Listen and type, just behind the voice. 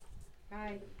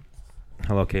Hi.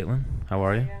 Hello, Caitlin. How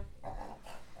are you?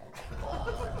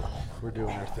 We're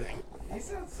doing our thing. He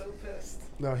sounds so pissed.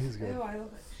 No, he's good. Ew, I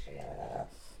look like shit.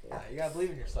 Yeah, you gotta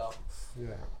believe in yourself.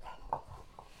 Yeah.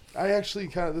 I actually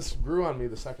this grew on me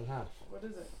the second half. What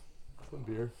is it? Some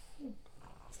beer.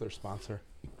 It's their sponsor.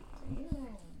 Where'd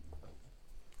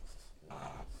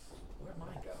mine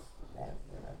go?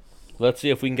 Let's see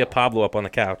if we can get Pablo up on the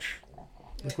couch,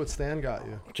 Look what Stan got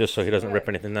you. just so he doesn't rip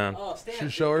anything down. Oh, Stan. Should we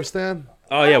show her, Stan?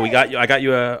 Oh yeah, we got you. I got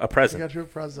you a I present. got you a Oh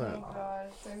present. gosh,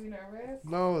 are you nervous?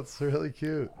 No, it's really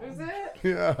cute. Is it?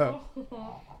 Yeah.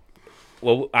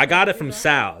 Well, I got it from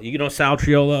Sal. You know Sal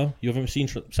Triolo? You ever seen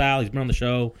Sal? He's been on the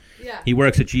show. Yeah. He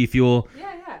works at G Fuel.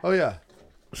 Yeah. Oh yeah.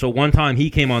 So one time he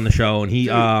came on the show and he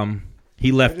Dude.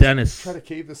 left I just Dennis. Try to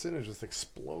cave this in and just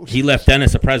explode. He left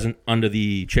Dennis a present under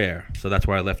the chair. So that's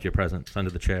where I left your present. It's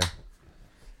under the chair.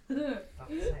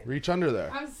 Reach under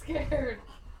there. I'm scared.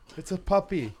 It's a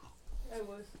puppy. I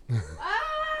was.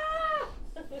 Ah!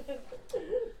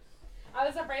 I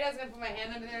was afraid I was gonna put my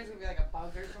hand under there. It's gonna be like a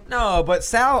bug or something. No, but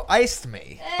Sal iced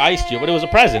me. Iced you, but it was a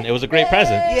present. It was a great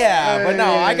present. Yeah, but no,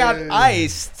 I got Hey.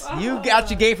 iced. You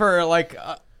actually gave her like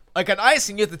an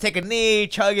icing. You have to take a knee,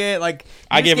 chug it. Like you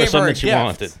I just gave her something a she gift.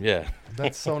 wanted. Yeah.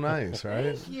 That's so nice,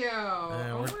 right? Thank you.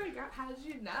 Oh my god, how did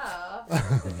you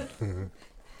know?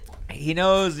 He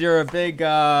knows you're a big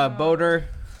boater.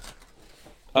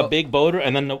 A big boater,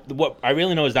 and then what I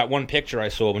really know is that one picture I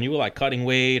saw when you were like cutting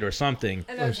weight or something,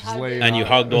 And Oh, I was she's hugging. laying and you on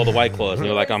it. hugged all the White Claws, and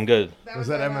you're like, I'm good. That Was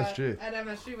that at, MSG? At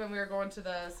MSG when we were going to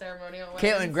the ceremonial.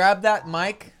 Caitlin, weddings. grab that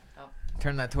mic. Oh.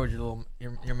 Turn that towards your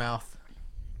mouth.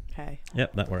 Okay.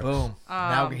 Yep, that works. Boom.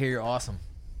 Now we can hear you're awesome.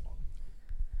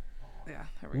 Yeah.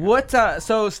 There we go. What?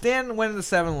 So Stan went to the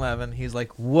 7-Eleven. He's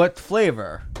like, "What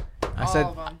flavor?" I said,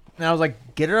 All of them. and I was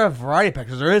like, "Get her a variety pack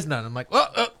because there is none." I'm like,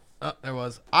 "Oh, there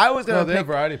was." I was No, gonna they pick. have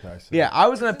variety packs. Yeah, I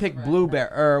was gonna pick blueberry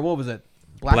or what was it?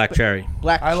 Black cherry.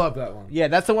 Black. I love that one. Yeah,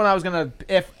 that's the one I was gonna.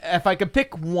 If I could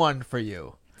pick one for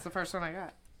you, It's the first one I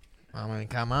got. I mean,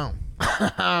 come on.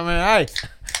 I mean,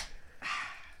 hey.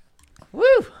 Woo.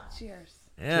 Cheers.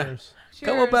 Yeah. Cheers.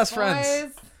 Couple Cheers, best friends.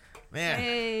 boys. Man.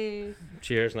 Hey.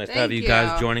 Cheers. Nice to Thank have you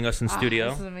guys you. joining us in Ah, studio.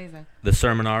 this is amazing. The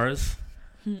Sermonaras,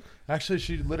 Actually,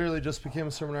 she literally just became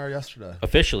a seminar yesterday.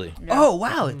 officially. Yeah. Oh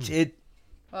wow! It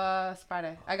It's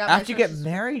Friday. I got my after you get sister's-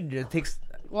 married, it takes.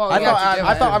 Well, I you thought- have to do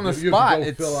I it. thought on the You have to spot, go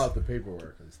it's- fill out the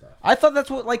paperwork and stuff. I thought that's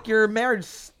what like your marriage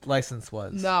license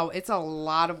was. No, it's a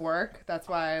lot of work. That's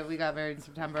why we got married in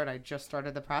September, and I just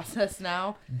started the process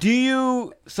now. Do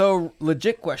you? So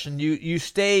legit question. You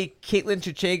stay Caitlin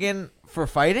Chuchagan for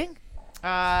fighting?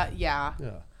 Yeah.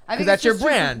 Yeah. I 'Cause think that's it's your just too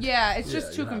brand. yeah, it's Yeah, just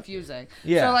you too have to. confusing.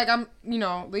 Yeah. So like I'm,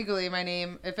 legally my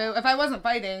name. If I wasn't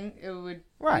fighting, it would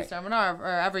Right. be seminar or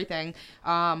everything.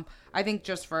 I think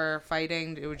just for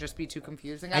fighting, it would just be too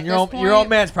confusing. And at your this old, point. your old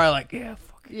man's probably like, yeah,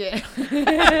 fuck it.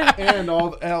 Yeah. And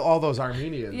all those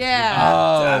Armenians. Yeah.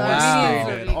 Oh, The wow. Armenians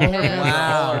would be All Armenians. pissed.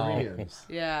 Wow. All Armenians.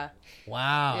 Yeah.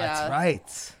 Wow, Yeah. that's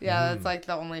right. Yeah, that's like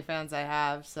the only fans I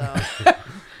have. So,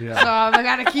 Yeah. I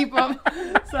gotta keep them.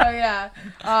 So yeah.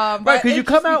 Right, But because you it'd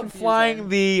come just be out confusing. flying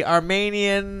the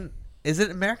Armenian. Is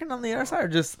it American on the other side or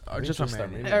just think just just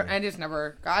Armenian? Armenian. I just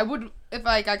never. I would if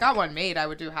like I got one made, I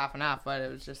would do half and half. But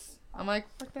it was just. I'm like,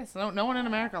 fuck this. No one in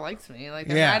America likes me. Like,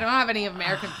 Yeah. I don't have any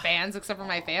American fans except for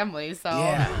my family. So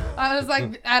Yeah. I was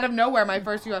like, out of nowhere, my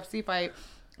first UFC fight.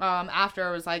 After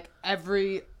it was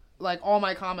like all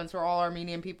my comments were all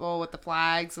Armenian people with the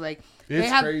flags. Like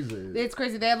It's crazy. It's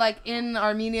crazy. They had like in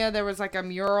Armenia there was like a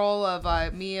mural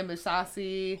of me and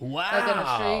Musasi. Like in the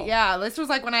Wow. street. Yeah, this was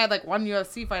like when I had like one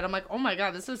UFC fight. I'm like, oh my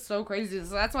god, this is so crazy.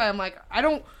 So that's why I'm like, I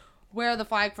don't wear the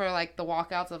flag for like the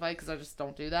walkouts of the fight because I just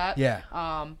don't do that. Yeah.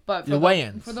 But for The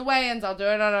weigh-ins. For the weigh-ins, I'll do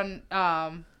it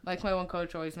on like my one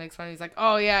coach always makes fun. He's like,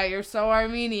 "Oh yeah, you're so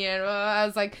Armenian." I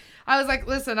was like,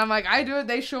 listen, I'm like, I do it.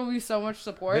 They show me so much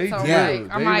support. They so I'm do.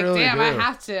 like, They really damn, I do.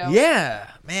 have to. Yeah,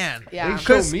 man. Yeah. They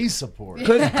show 'Cause- me support.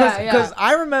 Because Yeah.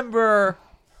 I remember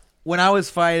when I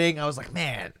was fighting, I was like,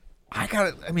 man,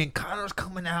 Connor's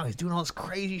coming out. He's doing all this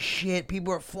crazy shit.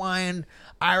 People are flying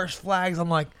Irish flags. I'm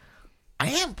like, I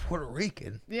am Puerto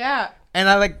Rican. Yeah. And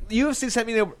UFC sent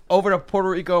me over to Puerto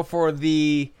Rico for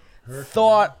the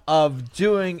thought of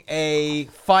doing a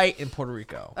fight in Puerto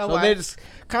Rico. Oh, so wow. they just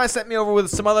kind of sent me over with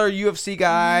some other UFC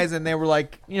guys, and they were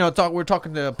like, we were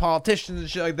talking to politicians and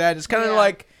shit like that, just kind of Yeah.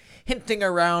 like hinting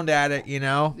around at it,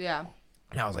 Yeah.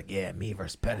 And I was like, yeah, me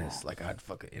versus Pettis, like I'd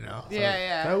fuck it, So,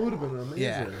 Yeah. That would have been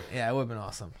amazing. yeah, it would have been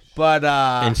awesome. But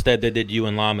Instead, they did you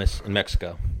and Lamas in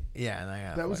Mexico. yeah, and I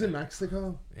got That was in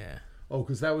Mexico? yeah. Oh,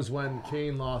 because that was when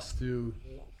Kane lost to...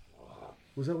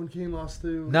 Was that when Kane lost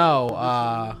to... No,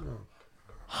 No.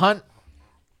 Hunt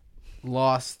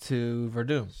lost to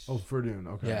Verdun. Oh, Verdun.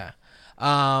 Okay. Yeah.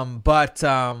 But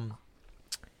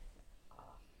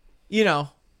you know,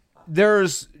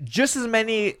 there's just as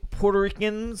many Puerto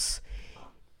Ricans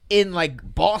in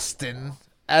like Boston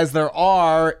as there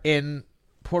are in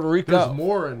Puerto Rico. There's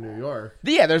more in New York.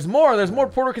 Yeah, there's more. There's more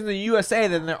Puerto Ricans in the USA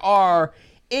than there are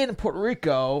in Puerto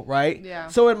Rico, right? Yeah.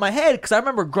 So in my head, because I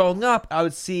remember growing up, I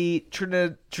would see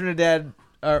Trinidad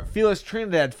or Felix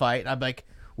Trinidad fight, and I'd be like,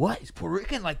 "What? He's Puerto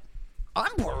Rican? Like,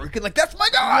 I'm Puerto Rican. Like, that's my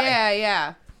guy." Yeah,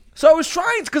 yeah. So I was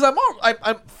trying because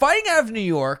I'm fighting out of New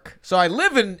York, so I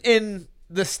live in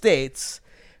the States,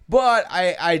 but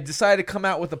I decided to come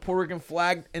out with a Puerto Rican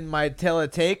flag in my tail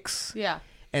it takes. Yeah.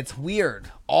 And it's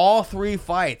weird. All 3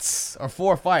 fights or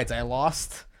 4 fights, I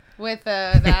lost. With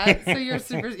that, so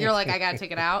you're like, I gotta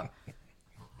take it out.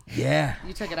 Yeah.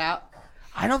 You took it out.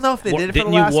 I don't know if they did it for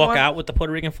Didn't the you last walk one. out with the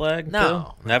Puerto Rican flag?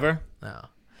 No. too? Never. No.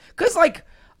 Because like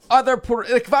other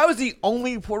if I was the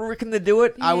only Puerto Rican to do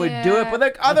it, I would do it. But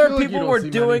like I other feel like you people don't were see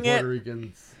many doing Puerto it.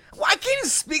 Ricans. Well, I can't even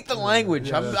speak the language.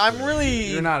 Yeah, I'm true. really.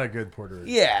 You're not a good Puerto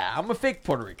Rican. Yeah, I'm a fake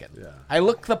Puerto Rican. Yeah. I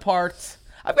look the part.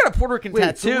 I've got a Puerto Rican Wait,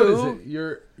 tattoo. so what is it?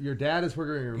 Your dad is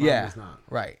Puerto Rican, your mom Yeah, is not.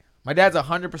 right. My dad's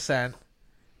 100%.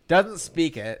 Doesn't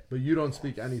speak it. But you don't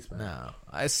speak any Spanish. No,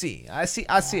 I see.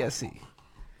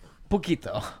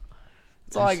 Poquito.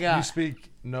 That's all I got. You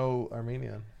speak no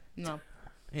Armenian. No.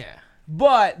 Yeah.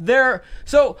 But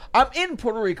so I'm in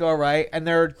Puerto Rico, right? And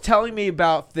they're telling me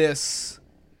about this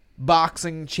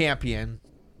boxing champion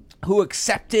who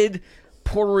accepted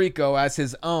Puerto Rico as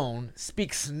his own,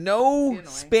 speaks no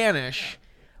Spanish,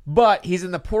 but he's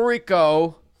in the Puerto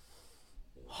Rico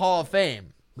Hall of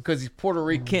Fame because he's Puerto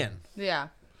Rican. Yeah.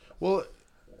 Well,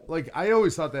 like I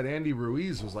always thought that Andy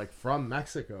Ruiz was like from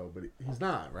Mexico, but he's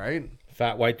not, right?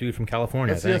 Fat white dude from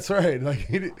California. That's right. Like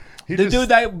he The just, dude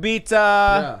that beat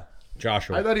yeah.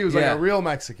 Joshua. I thought he was Yeah. like a real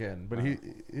Mexican, but he's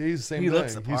the same He thing.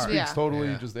 looks the He part. speaks Yeah. totally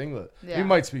Yeah. just English. Yeah. He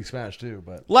might speak Spanish too,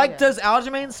 but like, Yeah. does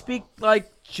Aljamain speak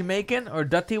like Jamaican or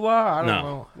Dutiwa? I don't No.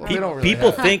 know. Well, they don't really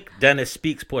People have- think Dennis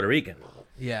speaks Puerto Rican.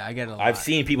 Yeah, I get it a lot. I've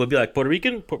seen people be like, Puerto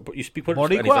Rican? You speak Puerto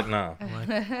Rican? And he's Boricua?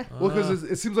 like, no. well, because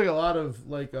it seems like a lot of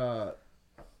like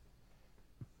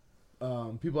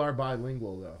people are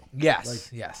bilingual though. Yes,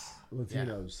 like- yes.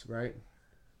 Latinos, right?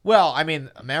 Well, I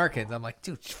mean, Americans. I'm like,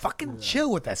 dude, fucking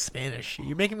chill with that Spanish shit.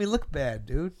 You're making me look bad,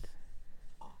 dude.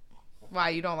 Why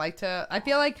you don't like to? I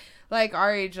feel like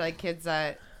our age, like kids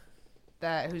that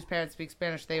whose parents speak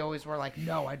Spanish, they always were like,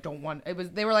 no, I don't want.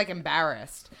 They were like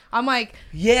embarrassed. I'm like,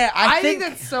 Yeah, I think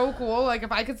that's so cool. Like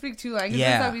if I could speak 2 languages,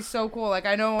 Yeah. that'd be so cool. Like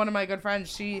I know one of my good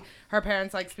friends, her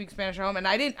parents like speak Spanish at home, and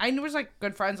I was like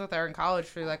good friends with her in college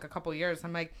for like a couple years.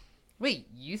 I'm like, wait,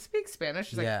 you speak Spanish?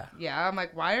 She's like, Yeah. yeah. I'm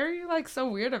like, why are you like so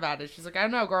weird about it? She's like, I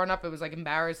don't know. Growing up, it was like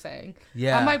embarrassing.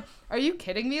 Yeah. I'm like, are you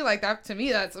kidding me? Like that to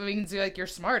me, that means like you're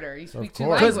smarter. You speak 2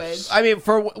 course. languages. I mean,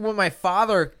 for when my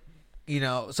father,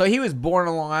 so he was born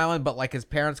in Long Island, but like his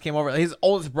parents came over. His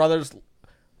oldest brother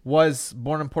was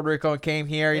born in Puerto Rico and came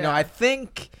here. You know, Yeah. I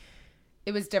think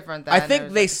It was different. Then. I There think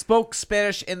was, they like- spoke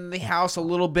Spanish in the house a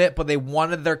little bit, but they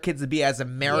wanted their kids to be as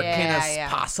American Yeah, as yeah.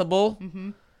 possible. Mm-hmm.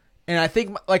 And I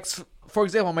think, like, for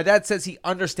example, my dad says he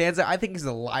understands it. I think he's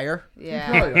a liar.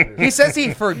 Yeah. He says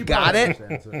he forgot it.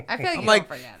 I feel like I'm you like-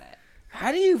 don't forget it.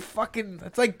 How do you fucking?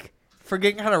 It's like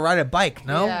forgetting how to ride a bike.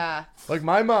 No. Yeah. Like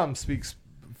my mom speaks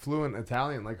fluent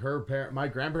Italian. Like my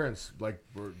grandparents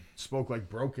spoke like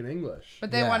broken English.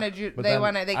 But they Yeah. wanted you. But They then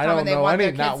wanted. They I come don't and they know want their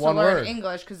any- not kids to one learn word.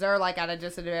 English because they're like at a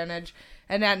disadvantage.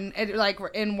 And then it like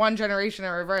in one generation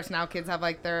in reverse. Now kids have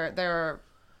like their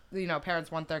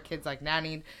parents want their kids like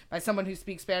nannied by someone who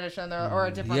speaks Spanish and or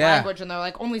a different Yeah. language, and they're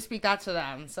like only speak that to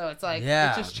them. So it's like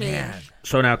Yeah, it just changed. man.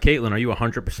 So now, Caitlin, are you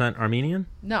 100% Armenian?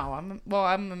 No,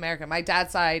 I'm American. My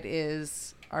dad's side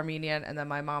is Armenian, and then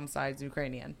my mom's side is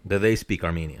Ukrainian. Do they speak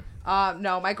Armenian?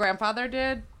 No, my grandfather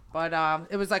did, but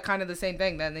it was like kind of the same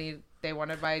thing. Then they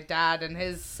wanted my dad and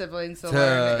his siblings to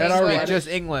learn And our English. wedding- just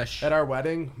English. At our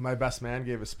wedding, my best man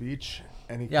gave a speech,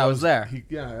 and he Yeah, I was there. He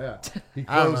I closed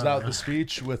remember. out the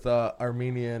speech with a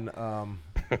Armenian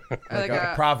Like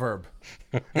a a- proverb.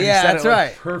 And he Yeah, said that's it like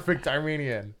right. perfect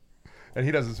Armenian. And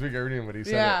he doesn't speak Armenian, but he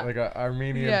said Yeah. it like an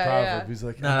Armenian Yeah, proverb. yeah. He's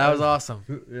like, No, that was awesome.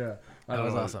 Yeah, I That don't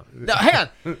was know. awesome. No, hang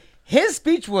on. His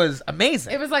speech was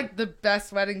amazing. It was like the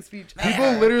best wedding speech People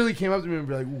ever. literally came up to me and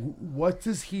be like, "What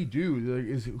does he do?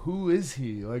 Like, who is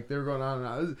he?" Like they're going on and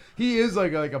on. He is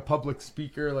like a public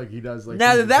speaker. Like he does like.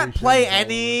 Now, did that play presentations,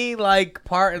 all any like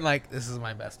part in like this is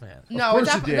my best man? No, Of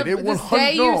course it it did. It this 100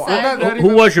 day you no, I'm said, not Who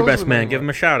even was your close best with man? anyone. Give him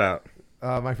a shout out.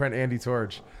 My friend Andy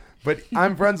Torge. But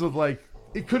I'm friends with like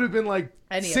it could have been like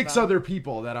Any of 6 them. other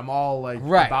people that I'm all like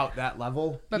Right. about that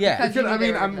level. but Yeah. because It could- you I knew they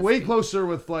mean, were I'm gonna way speak. closer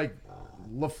with like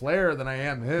LaFleur than I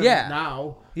am him Yeah.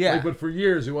 now. Yeah. Like, but for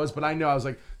years he was. But I know I was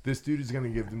like, this dude is gonna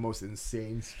give the most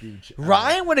insane speech ever.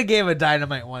 Ryan would have gave a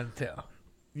dynamite one too.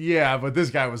 Yeah, but this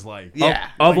guy was like, Yeah.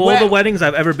 Of all Well- the weddings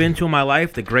I've ever been to in my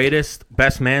life, the greatest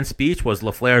best man speech was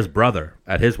LaFleur's brother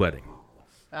at his wedding.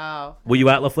 Oh. Were you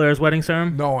at LaFleur's wedding, sir?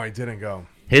 no, I didn't go.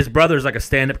 His brother's like a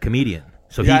stand-up comedian.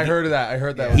 So Yeah, he I heard of that. I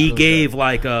heard that. was he really gave good.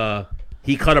 like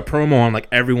he cut a promo on like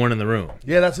everyone in the room.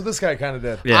 Yeah, that's what this guy kind of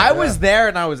did. Yeah. I was there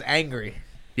and I was angry.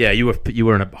 Yeah, you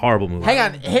were in a horrible movie. Hang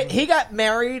on, he got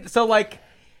married. So like,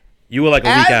 You were like a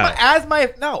week out. as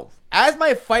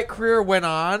my fight career went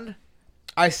on,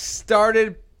 I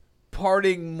started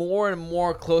partying more and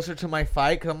more closer to my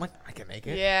fight because I'm like, I can make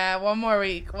it. Yeah, one more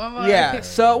week. One more Yeah. week.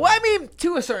 So well, I mean,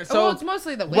 to a certain. So well, it's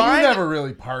mostly the week. You Ryan- never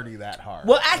really party that hard.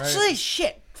 well, right? actually,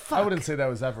 shit. Fuck. I wouldn't say that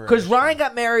was ever. Because Ryan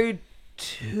got married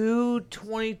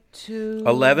 2/22.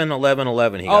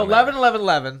 11/11/11. He Oh, got married.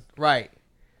 11/11/11. Right.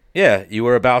 Yeah, you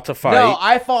were about to fight. No,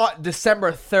 I fought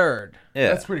December 3rd. yeah,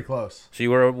 That's pretty close. so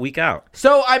you were a week out.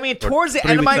 So I mean, towards the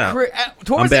 3 end of weeks my out. career, I'm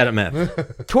towards bad the, at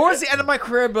math. towards the end of my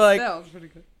career, I'd be like, That was pretty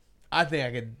good. I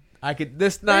think I could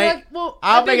this But you're night. like, well,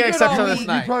 I'll I've been make an good exception all on this week.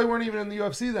 night. You probably weren't even in the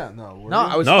UFC then, though. Were No, you?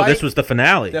 I was. No, fighting this was the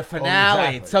finale. the finale.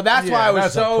 exactly. So that's Yeah, why I was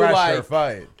that's a so pressure like.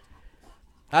 fight.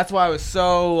 That's why I was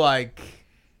so like,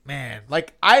 man,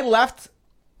 like I left.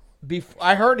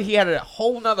 I heard he had a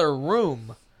whole nother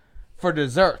room for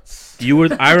desserts. You were.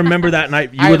 I remember that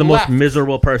night. You I were the left. most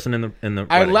miserable person in the.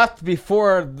 I wedding. left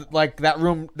before like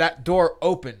that door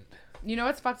opened. You know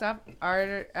what's fucked up?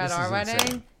 At This our is wedding,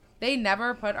 insane. they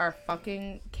never put our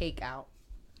fucking cake out.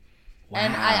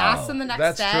 And I asked them the next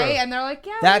That's day, true. and they're like,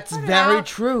 "Yeah, we That's put it very out."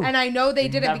 true. And I know they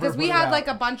did it never because we put it had out. like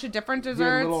a bunch of different You had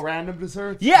desserts. little random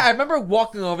desserts. Yeah, I remember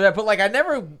walking over there, but like I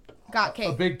never. Got A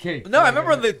cake. big cake. No, I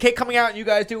remember the cake coming out and you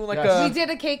guys doing like Yes. We did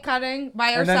a cake cutting by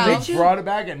And then ourselves. they brought it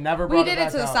back and never brought We it did back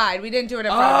it to the out. side. We didn't do it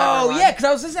in front of Oh everyone. yeah, because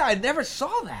I was just saying I never saw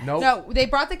that. Nope. No, they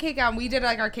brought the cake out and we did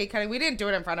like our cake cutting. We didn't do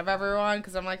it in front of everyone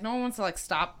because I'm like, no one wants to like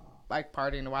stop like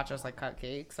partying to watch us like cut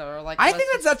cake. So we're like, I let's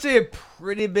think just- that's actually a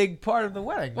pretty big part of the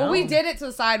wedding. Well, no? we did it to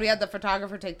the side. We had the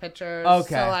photographer take pictures.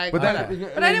 Okay. So like, But then Okay. they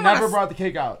But I didn't wanna never s- brought the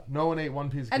cake out. No one ate one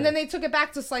piece of and cake. then they took it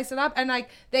back to slice it up and like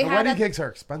they the had wedding a, cakes are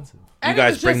expensive. You and it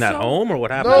guys was bring just that so- home or what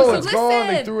happened? No, So it's gone. They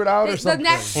listen, threw it out or something. The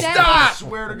next day, I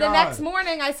swear to the God. next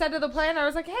morning, I said to the planner, I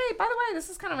was like, "Hey, by the way, this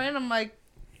is kind of random. Like,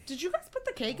 did you guys put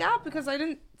the cake out? Because I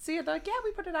didn't see it." They're like, "Yeah,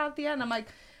 we put it out at the end." I'm like,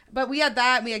 "But we had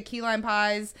that. We had key lime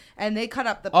pies, and they cut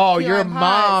up the Oh, key your lime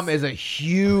mom pies. is a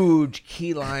huge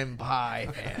key lime pie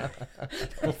fan.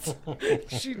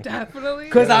 She definitely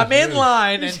Because I'm in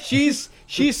line and she's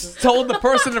told the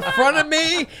person in front of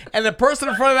me and the person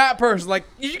in front of that person like,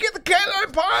 did you get the key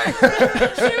lime pie?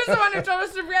 She was the one who told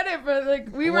us to get it, but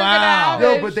like we were Wow. gonna have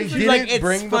No, it. but they She's didn't like, like, it's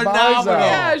bring the pies phenomenal. out.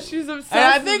 yeah, she's obsessed. And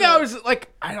I think with I it. was like,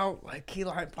 I don't like key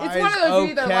lime pies. one of those,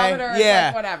 you either love it or it's yeah.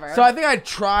 like, whatever. So I think I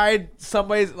tried some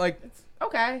ways like,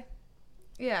 okay.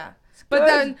 Yeah, but good.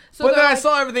 then so but then they're I like,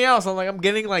 saw everything else. I'm like, I'm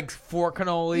getting like 4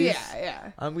 cannolis.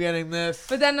 yeah. I'm getting this.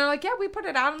 But then they're like, "Yeah, we put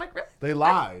it out." I'm like, "Really?" They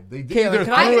lied. They Caitlin, either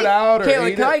can I threw get- it out or Caitlin,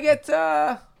 ate can I it. get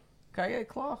a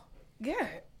claw? Yeah.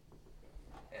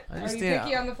 I Are just you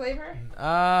picky on the flavor?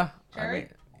 I Cherry? mean,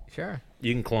 sure.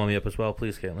 You can call me up as well,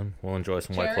 please, Caitlin. We'll enjoy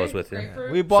some white Cherry? claws with you.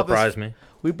 Grapefruit? We bought Surprise this. me.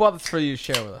 We bought this for you to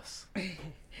share with us.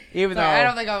 Even though Sorry, I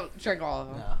don't think I'll drink all of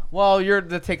them. well, you're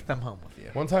to take them home with you.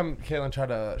 One time, Caitlin tried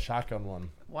a shotgun one.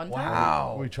 One time.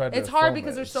 Wow. We tried. It's to hard film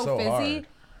because it. they're It's so fizzy.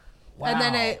 hard. And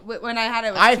then when I had it,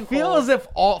 it was I too feel cold. as if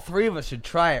all 3 of us should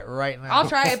try it right now. I'll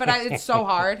try it, but it's so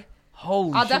hard.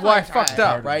 Holy I'll shit! Well, I definitely try fucked it. up,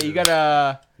 Hard to right? do. You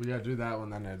gotta. We gotta do that one,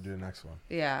 then I gotta do the next one.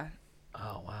 Yeah,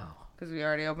 Oh wow. because we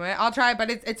already opened it. I'll try it, but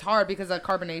it's hard because of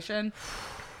carbonation.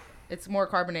 It's more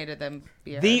carbonated than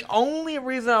beer. The only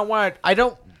reason I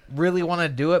don't really want to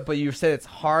do it, but you said it's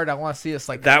hard. I want to see us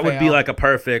like That would be fail. like a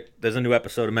perfect. There's a new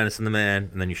episode of Menace and the Man,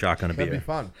 and then you shotgun a That'd be beer.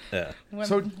 fun. Yeah. when,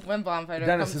 so, when Bonfighter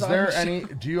Dennis, comes is on. there any?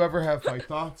 Do you ever have fight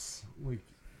thoughts? Like,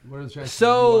 what are the chances?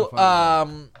 So, you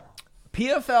wanna fight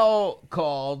PFL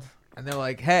called and they're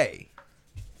like, "Hey,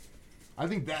 I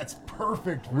think that's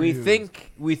perfect. For we you,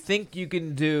 think you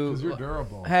can do. because you're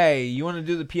durable. Hey, you want to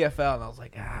do the PFL?" And I was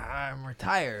like, "I'm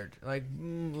retired." Like,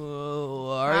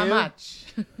 are How you? much?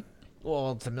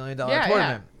 Well, it's $1 million yeah,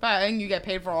 tournament. but and you get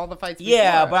paid for all the fights.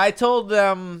 Yeah, before. but I told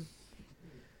them,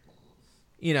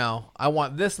 you know, I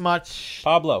want this much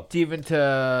Pablo. to even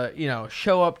to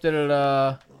show up. Da da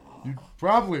da. You'd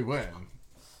probably win.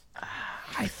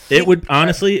 It would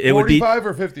honestly. It would be 45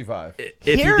 or 55. if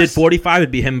you did Here's- 45.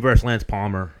 It'd be him versus Lance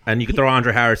Palmer, and you could throw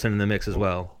Andre Harrison in the mix as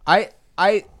well. I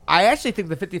actually think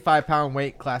the 55-pound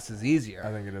weight class is easier.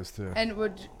 I think it is too. And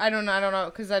I don't know,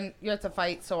 because then you have to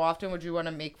fight so often. Would you want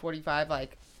to make 45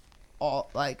 like all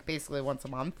like basically once a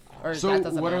month? Or So that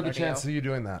doesn't what are matter the to you? chances of you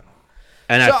doing that?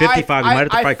 And at 55, you might have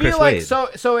to fight Chris feel like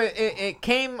Wade. so it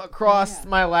came across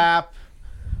my lap.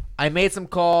 I made some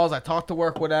calls. I talked to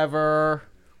work, whatever.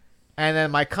 And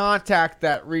then my contact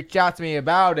that reached out to me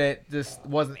about it just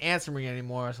wasn't answering me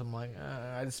anymore. So I'm like,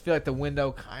 I just feel like the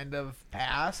window kind of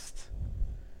passed.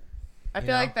 I feel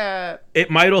know? like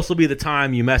It might also be the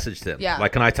time you messaged him. Yeah.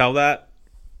 Like, can I tell that?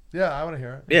 Yeah, I want to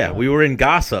hear it. Yeah, we were in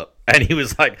gossip, and he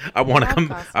was like, "I want to love come.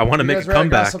 gossip. I want to You make guys a were at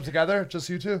comeback." gossip together? Just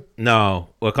you two? No,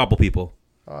 a couple people.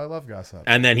 Oh, I love gossip.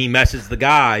 And then he messaged the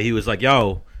guy. He was like,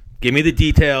 "Yo, give me the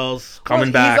details.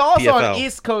 Coming back." He's also PFL. on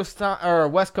East Coast time or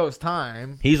West Coast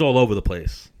time. He's all over the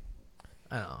place.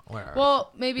 I don't know. Whatever.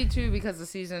 well, maybe too because the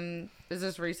season is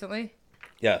this recently.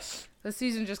 Yes. The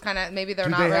season just kind of maybe they're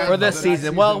Do not they really have for this that season.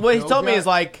 season Well, what he filled told me yet? is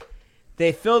like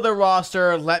they filled the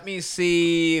roster. Let me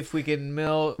see if we can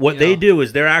mill. What you they know. do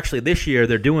is they're actually this year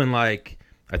they're doing like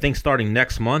I think starting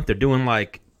next month they're doing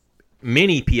like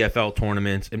mini PFL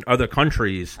tournaments in other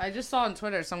countries. I just saw on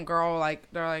Twitter some girl like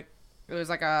they're like it was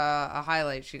like a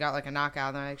highlight. She got like a knockout.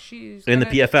 And they're like she's In the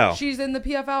PFL. She's in the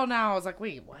PFL now. I was like,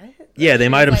 wait, what? Yeah, they She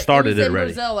might was, have started it was it in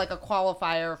already. Brazil, like a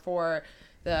qualifier for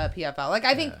the PFL. Like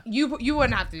I think you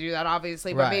wouldn't have to do that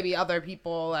obviously, but Right. maybe other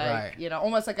people like Right. you know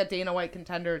almost like a Dana White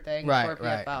contender thing for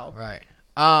Right, PFL. right.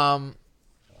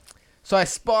 So I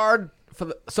sparred for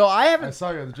the. So I I haven't.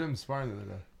 saw you at the gym sparring the other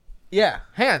day. Yeah,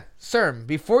 hang on, sir.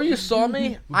 Before you saw me,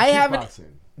 With I haven't.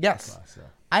 kickboxing Yes, class, yeah.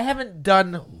 I haven't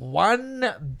done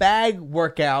one bag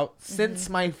workout since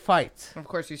my fight. Of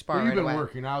course, you spar Well, right you've been away.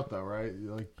 working out though, right?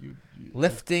 Like you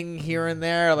Lifting here and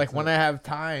there, like when I have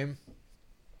time.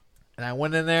 And I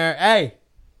went in there. Hey,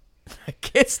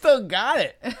 kid still got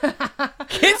it.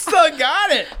 Kid still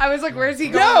got it. I was like, where's he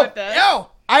going Yo, with this? yo,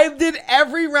 I did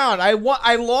every round. I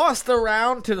lost the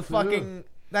round to the fucking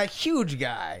that huge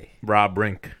guy, Rob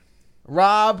Brink.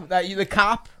 Rob, the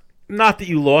cop. Not that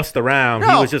you lost the round. He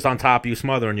No. was just on top of you,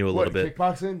 smothering you a what, little bit.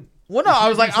 kickboxing? Well, no, I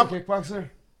was like, He's a kickboxer.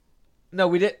 no,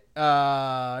 we did.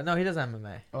 No, he does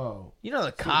MMA. Oh, You know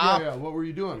the So, cop. yeah. What were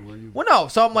you doing? Were you? Well, no.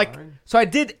 So I'm like, Sparring? so I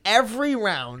did every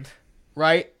round,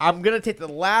 right? I'm gonna take the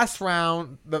last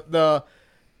round, the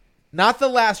not the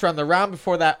last round, the round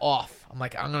before that off. I'm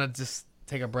like, I'm gonna just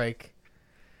take a break.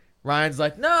 Ryan's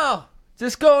like, no,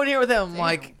 just go in here with him. I'm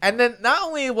like, and then not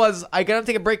only was I gonna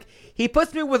take a break, he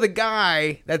puts me with a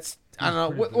guy that's I don't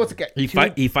know pretty what's the guy.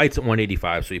 He fights at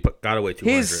 185, so he got away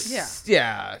 200. He's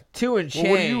yeah, 2 and change.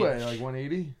 Well, what are you at? Like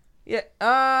 180? Yeah,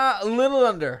 a little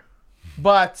under,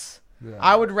 but Yeah.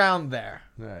 I would round there.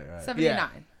 Right.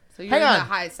 79. So you're Hang in on. the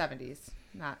high 70s.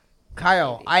 Not.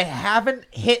 Kyle, Maybe. I haven't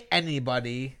hit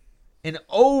anybody in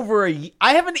over a year.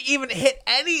 I haven't even hit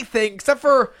anything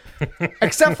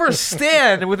except for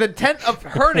Stan with intent of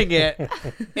hurting it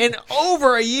in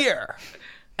over a year.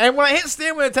 And when I hit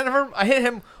Stan with intent of hurting, I hit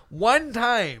him one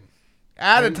time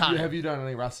at a And time. Have you done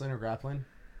any wrestling or grappling?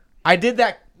 I did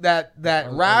that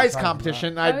Oh, Rise oh,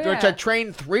 competition, Oh, yeah. which I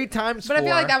trained 3 times But for. I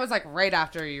feel like that was like right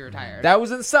after you retired. That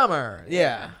was in summer.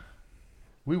 Yeah.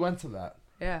 We went to that.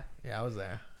 Yeah. Yeah, I was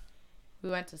there. We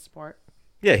went to sport.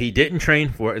 Yeah, he didn't train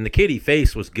for it, and the kid he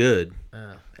faced was good.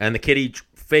 And the kid he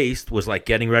faced was like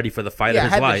getting ready for the fight Yeah, I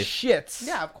of his had the life. shits.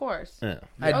 Yeah, of course. Yeah.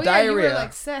 I had Oh, yeah, diarrhea. you were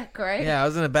like sick, right? Yeah, I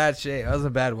was in a bad shape. I was in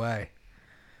a bad way.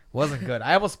 Wasn't good.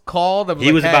 I almost called.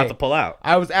 He was about to pull out.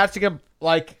 I was actually gonna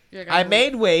like. You're gonna I lose.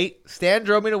 made weight. Stan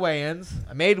drove me to weigh-ins.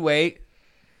 I made weight.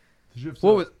 Did you have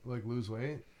What to was- like lose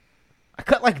weight? I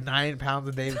cut like 9 pounds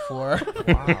the day before.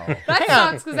 Wow. That Hang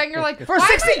on. sucks because then you're like, For why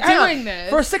 60, am I hang on. doing this?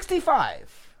 For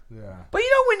 65. Yeah. But you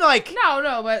know when like.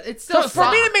 No, but it's still So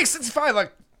for me to sucks. make 65,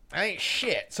 like I ain't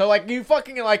shit. So like you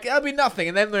fucking like that'll be nothing,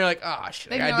 and then they're like, oh shit.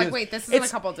 Then I you're gotta like, do wait, this is It's- in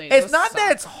a couple days. It's This not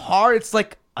that it's sucks. hard. It's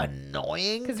like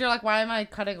annoying. Because you're like, why am I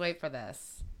cutting weight for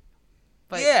this?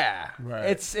 But Yeah. Right.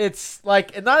 It's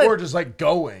like and not. Or just like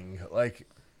going. Like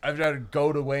I've got to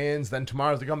go to weigh-ins, then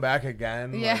tomorrow to come back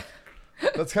again. Yeah.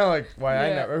 Like, that's kind of like why I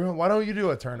Yeah. never. Why don't you do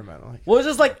a tournament? Like well, it's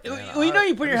just like Yeah, well, you know,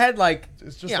 you put your head like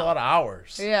it's just Yeah. a lot of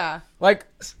hours. Yeah. Like,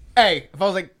 hey, if I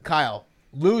was like, Kyle,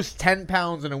 lose 10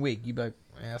 pounds in a week, you'd be like,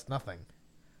 yeah, that's nothing.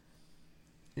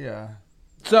 Yeah.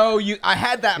 So I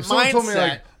had that If someone mindset. told me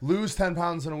like lose 10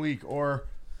 pounds in a week or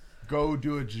go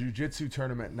do a jiu-jitsu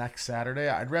tournament next Saturday,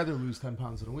 I'd rather lose 10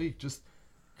 pounds in a week just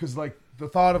because like the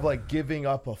thought of like giving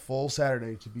up a full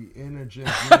Saturday to be in a gym,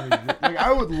 like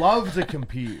I would love to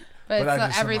compete, But, I it's not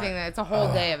just am everything. like, It's a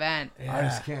whole day event. I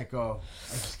just can't go.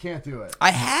 I just can't do it.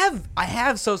 I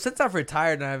have. So since I've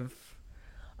retired, and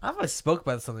I don't know if I spoke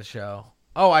about this on the show.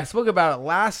 Oh, I spoke about it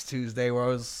last Tuesday where I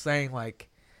was saying like,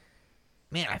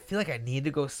 man, I feel like I need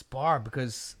to go spar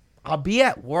because I'll be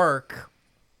at work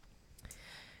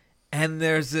and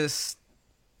there's this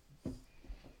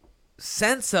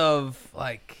sense of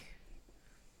like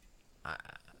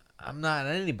I'm not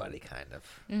anybody, kind of.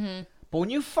 Mm-hmm. But when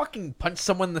you fucking punch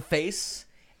someone in the face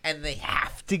and they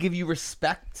have to give you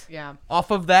respect,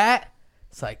 off of that,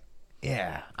 it's like,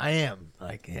 yeah, I am.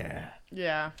 Like,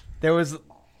 Yeah.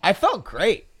 I felt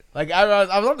great. Like I was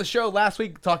on the show last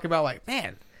week talking about like,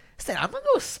 man, I'm gonna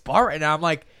go spar right now. I'm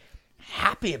like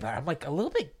happy about it. I'm like a little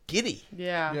bit giddy.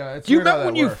 Yeah. Yeah. It's Do you weird how remember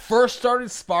when that you works. first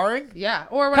started sparring? Yeah.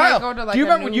 Or when Kyle, I go to like do you a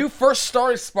remember when new- you first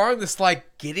started sparring? This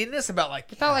like giddiness about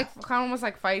like It felt like kind of almost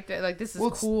like fight day. Like this is Well,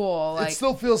 it's- cool. Like It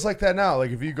still feels like that now.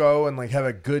 Like if you go and like have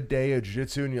a good day of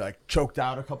jiu-jitsu and you like choked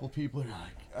out a couple people, and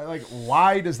you're like,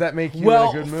 why does that make you in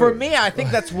a good mood? for me, I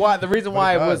think that's why the reason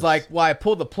why But it it was does. like why I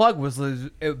pulled the plug was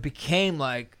it became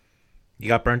like You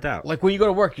got burnt out. when you go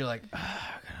to work, you're like, I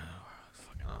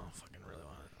don't fucking really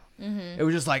want it. Mm-hmm. It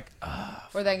was just like,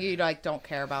 or then you like don't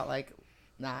care about like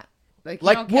not like you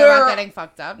Like, don't care about where- getting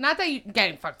fucked up. Not that you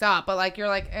getting fucked up, but like you're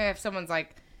like if someone's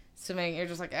like swimming, you're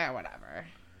just like whatever.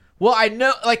 well, I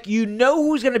know, like you know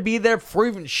who's gonna be there before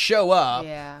you even show up.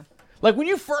 Yeah. Like when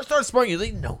you first start sparring, you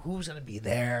didn't know who's gonna be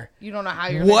there, You don't know how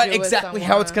you're what gonna do with exactly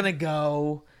how it's someone. gonna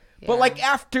go. Yeah. But like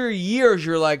after years,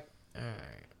 you're like,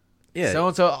 yeah. so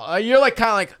and so, you're like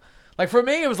kind of like for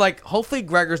me, it was like hopefully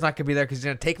Gregor's not gonna be there because he's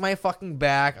gonna take my fucking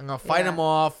back. I'm gonna fight Yeah. him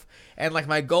off, and like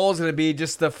my goal is gonna be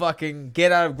just to fucking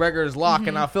get out of Gregor's lock,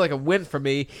 and I'll feel like a win for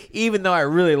me, even though I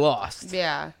really lost.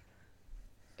 Yeah.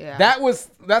 Yeah.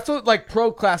 That's what like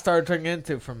pro class started turning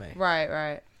into for me.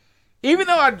 right. Even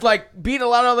though I'd like beat a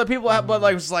lot of other people out, but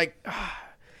like it was like,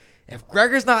 if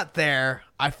Gregor's not there,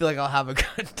 I feel like I'll have a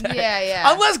good day.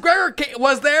 Yeah. Unless Gregor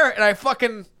was there and I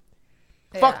fucking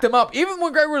fucked him up. Even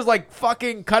when Gregor was like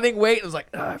fucking cutting weight, it was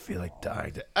like, I feel like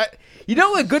dying. You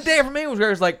know, a good day for me was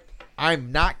Gregor's like,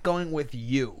 I'm not going with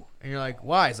you, and you're like,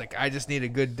 why? He's like, I just need a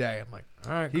good day. I'm like,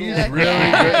 all right, cool. He's Yeah. really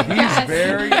Yeah. good. He's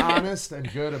very honest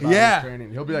and good about Yeah. his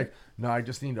training. He'll be like, no, I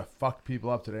just need to fuck people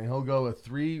up today. And he'll go with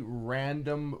 3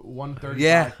 random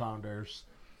 135 pounders.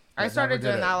 I that started never did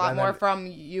doing it. that a lot And more then from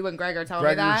you and Gregor telling me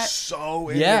Gregor's that. so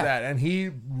into Yeah. that, and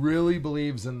he really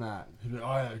believes in that. He'll be like,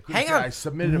 oh, yeah, good Hang guy. on, I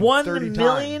submitted him 1 30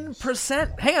 million times.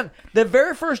 %. Hang on, the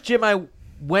very first gym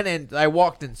I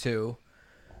walked into,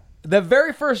 the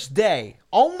very first day,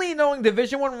 only knowing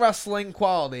Division I wrestling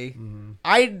quality,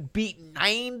 I beat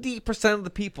 90% of the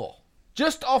people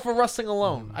just off of wrestling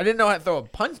alone. I didn't know how to throw a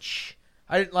punch.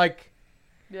 I didn't like,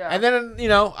 Yeah. and then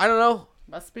I don't know.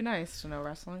 Must be nice to know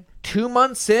wrestling. 2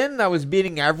 months in, I was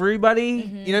beating everybody.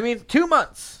 You know what I mean? 2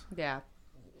 months. Yeah.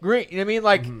 Great. You know what I mean?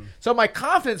 Like, so my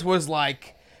confidence was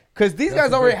like, because these That's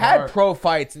guys a already big had part. pro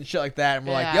fights and shit like that. And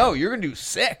we're like, Yeah. yo, you're going to do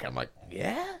sick. I'm like,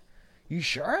 yeah? You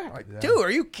sure? I'm like, dude,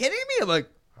 are you kidding me? I'm like,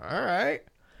 all right.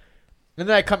 And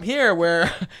then I come here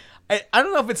where I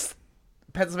don't know if it's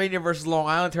Pennsylvania versus Long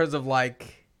Island in terms of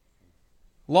like,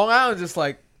 Long Island just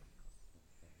like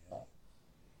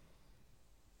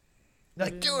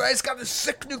dude, I just got this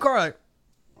sick new car. Like,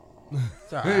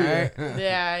 it's all right.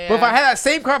 Yeah. But if I had that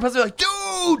same car, Pennsylvania, like,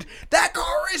 dude, that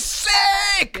car is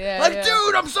sick. Yeah, like, yeah.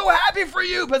 dude, I'm so happy for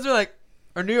you. Pennsylvania, like,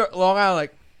 or New York, Long Island,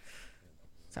 like,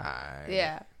 it's all right.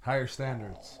 Yeah. Higher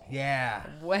standards. Yeah.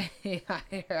 Way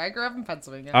higher. I grew up in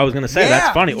Pennsylvania. I was gonna say Yeah,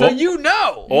 that's funny. So all, you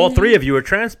know. all 3 of you are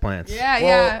transplants. Yeah. Well,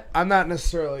 Yeah. I'm not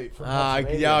necessarily from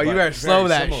Pennsylvania. Yo, you but better slow very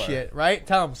that similar. shit, right?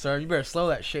 Tell him, sir. You better slow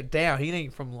that shit down. He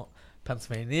ain't from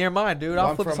Pennsylvania. Near mine, dude. I'll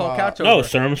I'm flip this from, whole couch over. No,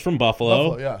 Serm's from Buffalo.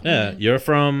 Buffalo, yeah. You're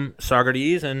from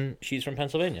Saugerties, and she's from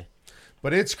Pennsylvania.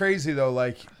 But it's crazy though,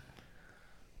 like,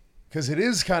 because it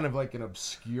is kind of like an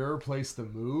obscure place to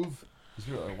move. 'Cause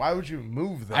you're like, why would you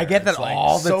move there? I get that It's, like,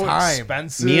 all the so time.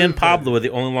 Expensive. Me and Pablo are the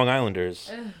only Long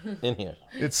Islanders in here.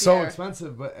 It's so Yeah.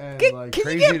 expensive, but and Can like you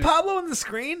crazy. get Pablo on the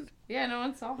screen? Yeah. No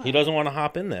one saw that. He doesn't want to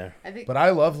hop in there. I think But I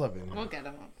love living. we'll get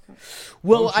him.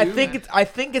 Well, Don't I you?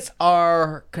 think it's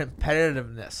our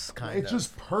competitiveness kind It's of.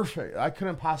 just perfect. I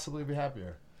couldn't possibly be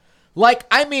happier. Like,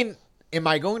 I mean, am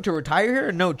I going to retire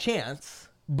here? No chance.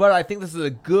 But I think this is a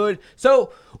good.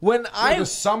 So when I the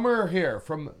summer here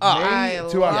from May I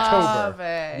to love October.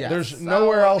 it. Yeah. There's It's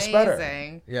nowhere else better.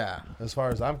 amazing. yeah, As far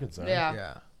as I'm concerned. Yeah.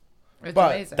 yeah. It's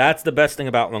But amazing. That's the best thing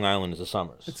about Long Island is the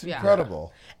summers. It's Yeah.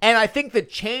 incredible. And I think the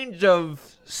change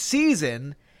of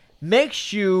season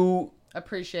makes you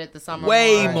appreciate the summer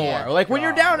way more. more. Yeah. Like when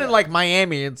you're down in like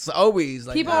Miami, it's always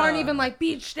like People aren't even like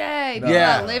beach day. People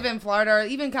Yeah. that live in Florida or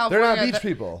even California. They're not beach that-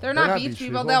 people. They're not beach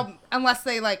people. They'll unless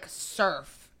they like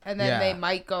surf. And then Yeah. they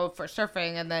might go for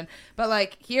surfing, and then, but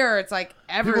like here, it's like People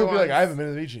everyone. will be like, I haven't been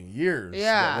to the beach in years.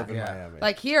 Yeah. That live in Yeah. Miami.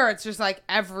 Like here, it's just like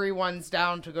everyone's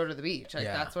down to go to the beach. Like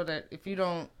Yeah. that's what it. If you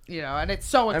don't, and it's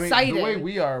so I mean, exciting. the way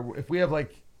we are, if we have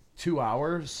like 2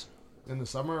 hours, in the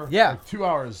summer. Yeah. Like 2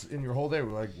 hours in your whole day.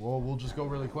 We're like, well, we'll just go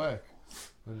really quick.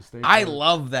 And just stay I for-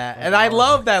 love that, like and an I hour.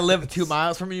 love that I live 2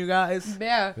 miles from you guys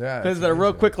Yeah. Yeah. because it's they're real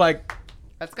amazing. quick. Like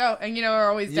Let's go. And you know we're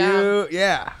always down.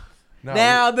 yeah. No,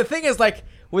 Now the thing is, like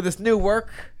with this new work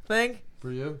thing,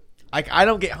 for you. like I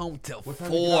don't get home till What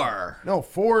time do you get 4. No,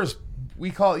 4 is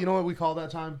we call. You know what we call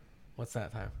that time? What's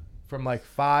that time? From like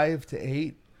 5 to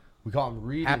 8. We call them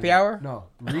reading. Happy hour? No,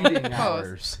 reading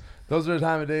hours. Those are the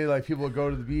time of day like people go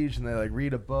to the beach and they like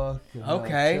read a book. And they, like,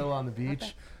 Okay. chill on the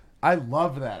beach. I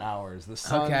love that hours. The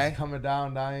sun's Okay. coming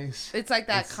down nice. It's like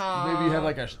that It's- calm. Maybe you have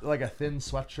like a thin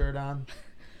sweatshirt on.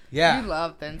 Yeah. You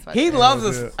love thin sweatshirts. He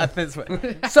loves Yeah, a thin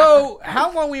sweat. So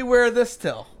how long we wear this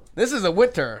till? This is a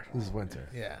winter. This is winter.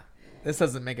 Yeah. This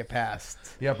doesn't make it past.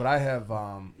 Yeah, but I have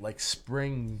like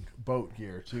spring boat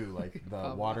gear too, like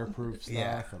the waterproof stuff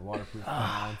Yeah. and waterproof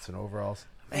pants and overalls.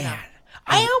 Man,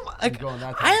 I going that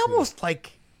time, I too. almost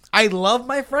like I love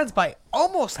my friends, but I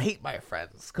almost hate my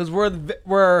friends because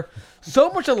we're so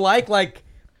much alike. Like,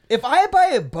 if I buy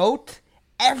a boat,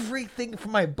 everything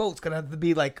from my boat's gonna have to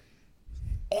be like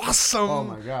awesome. Oh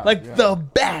my God, like yeah. the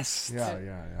best. Yeah.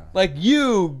 Like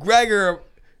you, Gregor,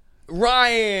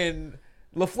 Ryan,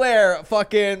 LaFleur,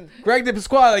 fucking Greg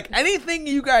DePasquale. Like anything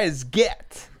you guys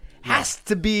get has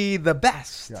to be the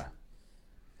best. Yeah.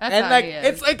 That's And how like he is.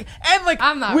 it's like and like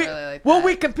I'm not we, really like well that.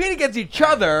 we compete against each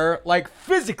other like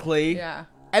physically, Yeah.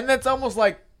 and that's almost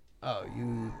like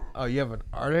you have an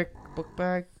Arctic book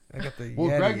bag. I got the Well,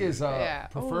 Yeti. Greg is Yeah.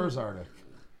 prefers Arctic.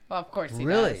 Well, of course he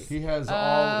Really? does. He has all.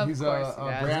 Of He's course a he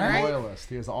does, brand right? loyalist.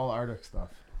 He has all Arctic stuff.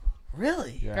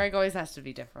 really. Yeah. Greg always has to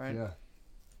be different. Yeah.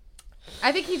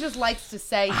 I think he just likes to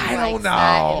say he I likes don't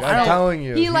that. know. instead. I'm telling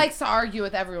you. He likes to argue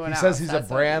with everyone He else. says he's a That's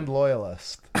what brand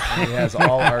loyalist. And he has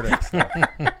all Arctic stuff.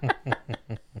 I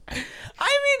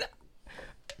mean,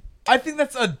 I think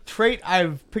that's a trait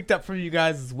I've picked up from you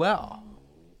guys as well.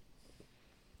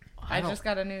 I just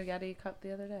got a new Yeti cup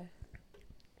the other day.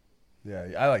 Yeah,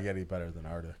 I like Yeti better than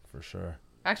Arctic for sure.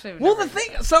 Actually, we've Well, never the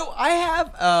thing, so I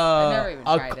have never even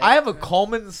tried it. I have a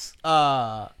Coleman's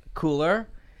cooler,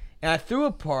 and I threw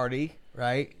a party,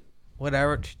 right?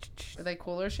 Whatever. Were they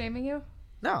cooler shaming you?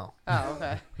 No, Oh,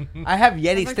 okay. I have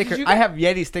Yeti like, did stickers. you I get- have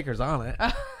Yeti stickers on it.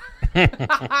 I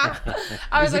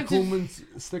was Is the like, did- Coolman's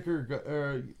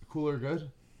sticker cooler good?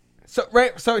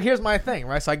 So here's my thing,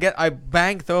 right? So I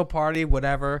bang, throw a party,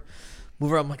 whatever,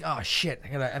 move around. I'm like, oh shit, I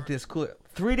gotta empty this cooler.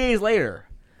 3 days later,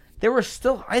 there were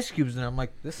still ice cubes in there. I'm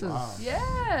like, this is Wow.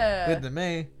 yeah. good to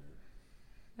me.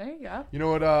 There you go. You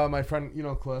know what? My friend,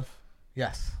 Cliff.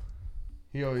 Yes.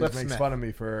 He always Cliff makes Smith. fun of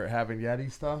me for having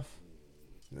Yeti stuff.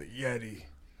 Like, Yeti.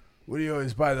 What do you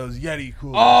always buy those Yeti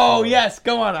coolers? Oh for? yes,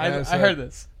 go on. Yeah, I so- heard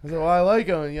this. I said, well, I like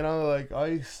them, like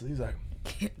ice. He's like,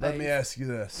 let me ask you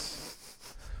this.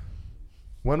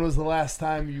 When was the last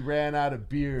time you ran out of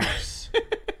beers?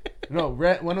 No,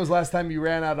 when was the last time you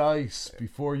ran out of ice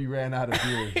before you ran out of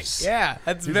beers? Yeah,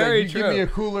 that's He's very like, you true. give me a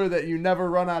cooler that you never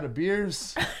run out of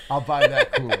beers, I'll buy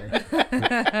that cooler.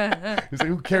 He's like,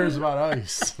 who cares about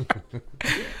ice?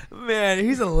 Man,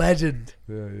 he's a legend.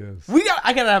 Yeah, yes.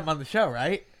 I gotta have him on the show,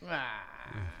 right?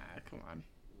 Come on.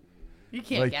 You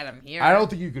can't Like, get him here. I don't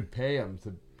think you could pay him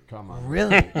to come on.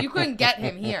 Really? You couldn't get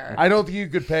him here. I don't think you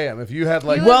could pay him if you had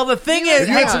like. You Well, the thing You is, if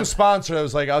you hang had some on. sponsor that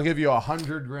was like, I'll give you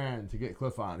 $100,000 to get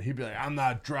Cliff on, he'd be like, I'm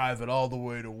not driving all the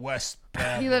way to West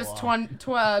Babylon. He lives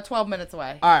 12 minutes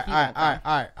away. All right, He all right, won't all right,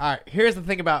 all right, all right. Here's the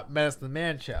thing about Menace the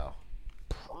Man show.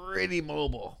 Pretty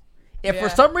mobile. If Yeah. for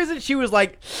some reason she was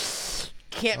like,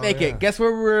 can't make yeah. it, guess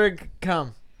where we're gonna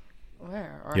come? go.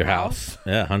 Where? Our Your house.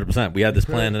 Yeah, 100%. We had this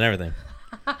plan and everything.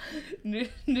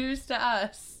 News to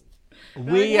us.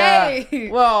 We Hey!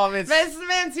 well, I mean, it's, Mr.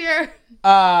 Man's here.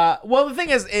 well, the thing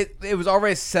is, it was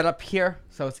already set up here,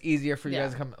 so it's easier for you Yeah.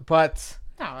 guys to come. But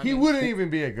No, I He mean, wouldn't even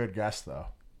be a good guest though.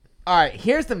 all right,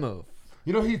 here's the move.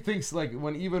 You know, he thinks like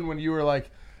when you were like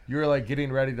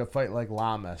getting ready to fight like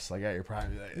Lamas, like at your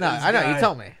prime. Like, No, "This I know guy," you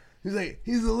told me. He's like,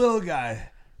 he's a little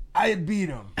guy. I'd beat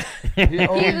him. He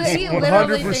literally thinks he would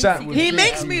can He beat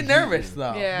makes him. me nervous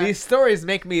though. Yeah. These stories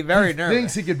make me very nervous.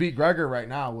 Thinks he could beat Gregor right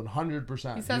now,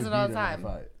 100%. He says it all the time.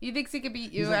 He thinks he could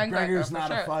beat you He's like, and Gregor, Gregor's for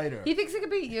not a sure. fighter. He thinks he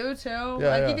could beat you too. Yeah, He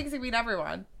yeah. thinks he could beat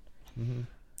everyone.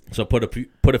 So put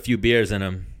a few beers in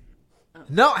him.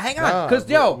 No, hang on, because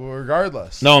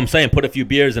regardless. No, I'm saying put a few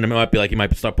beers in him. It might be like you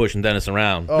might start pushing Dennis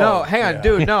around. Oh, no, hang on, yeah.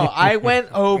 dude. No, I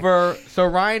went over. So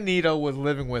Ryan Needle was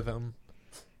living with him.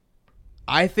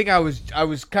 I think I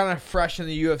was kind of fresh in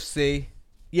the UFC.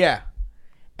 Yeah,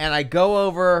 and I go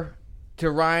over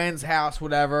to Ryan's house,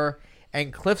 whatever,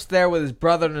 and Cliff's there with his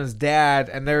brother and his dad,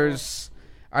 and there's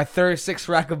our 36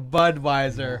 rack of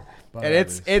Budweiser, and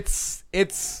it's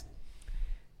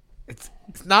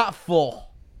It's not full.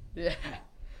 Yeah.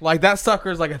 Like that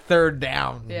sucker's like a third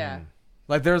down. Yeah.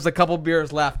 Like there's a couple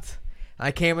beers left. And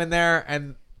I came in there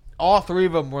and all three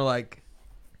of them were like,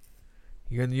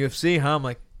 "You're in the UFC, huh?" I'm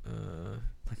like,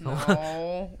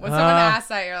 No. When someone asks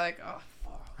that, you're like, oh,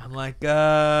 fuck. I'm like,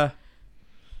 yeah.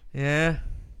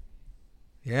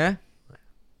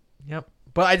 Yep.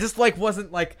 But I just like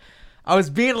wasn't like, I was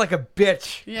being like a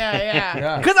bitch. Yeah, yeah.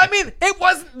 Yeah. Because I mean, it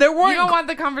wasn't, there weren't. You don't want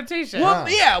the confrontation. Well,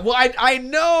 yeah. Well, I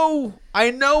know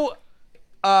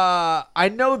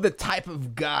the type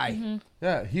of guy. Mm-hmm.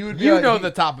 Yeah, he would be. You like, know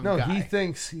the type of no, guy. he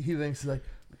thinks like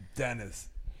Dennis.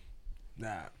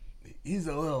 Nah, he's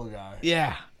a little guy.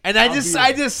 Yeah. And I'm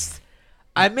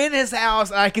in his house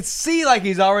and I could see like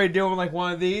he's already doing like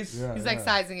one of these. Yeah, He's like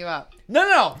sizing you up.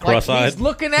 No. Like Cross-eyed. he's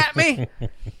looking at me,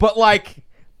 but like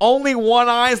only one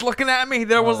eye's looking at me.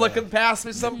 The other one's looking past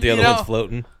me. Something. The other one's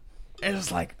floating. And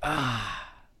it's like,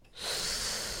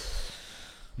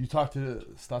 You talked to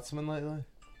Stutzman lately?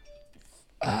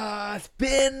 it's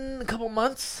been a couple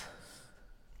months.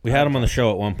 We had him on the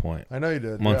show at one point, I know you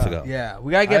did. months yeah. ago. Yeah,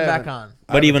 we gotta get I back haven't- on. I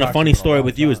But haven't even a talked funny to him in story long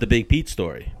with you is time. the Big Pete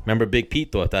story. Remember, Big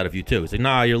Pete thought that of you too. He's like,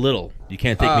 "Nah, you're little. You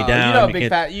can't take me down." You know, You big can't-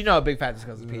 fat. You know, big fat just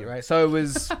goes to Pete, right? So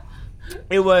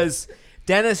it was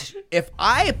Dennis. If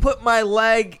I put my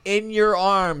leg in your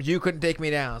arms, you couldn't take me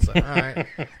down. So all right,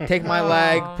 take my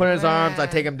leg, put in his arms, I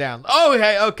take him down. Oh,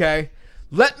 okay.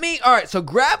 Let me. All right, so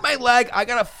grab my leg. I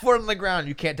got a foot on the ground.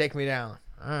 You can't take me down.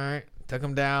 All right, took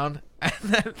him down. And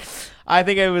then I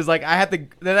think it was like I had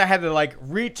to like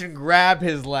reach and grab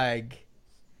his leg.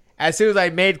 As soon as I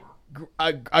made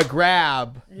a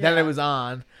grab, then it was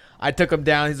on. I took him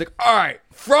down. He's like, "All right,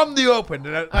 from the open."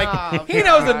 And he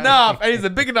knows God. enough, and he's a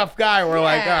big enough guy. We're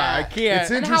like, Yeah. "All right, I can't."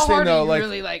 It's And how interesting hard though. are you Like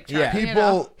really like Yeah. trying,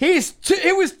 people,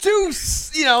 It was too,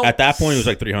 At that point, it was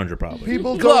like 300 probably.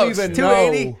 people Close, don't even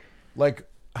 280. know like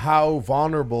how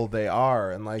vulnerable they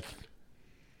are, and like,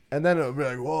 and then it'll be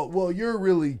like, well, you're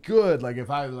really good. Like if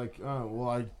I like,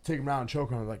 I take him down and choke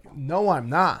him. I'm like, no, I'm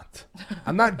not.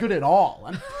 I'm not good at all.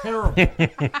 I'm terrible.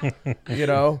 You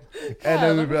know, and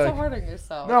then we'd be so like, hard on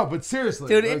yourself. no, but seriously,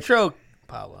 dude. like, Intro,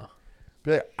 Pablo.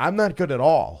 be like, I'm not good at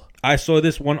all. I saw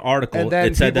this one article. And then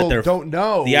It said that people they're don't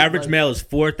know. the average like, male is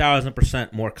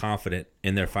 4,000% more confident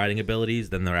in their fighting abilities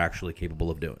than they're actually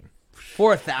capable of doing.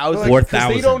 4,000. like,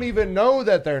 4,000. They don't even know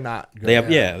that they're not good. They have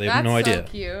they have That's no so idea.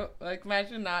 cute. Like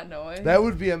imagine not knowing. That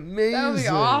would be amazing. That would be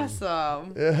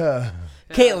awesome. Yeah.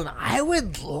 Caitlin, I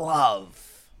would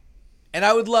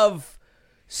love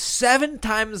 7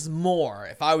 times more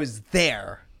if I was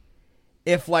there.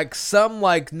 If like some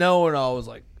like know-it-all was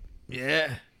like,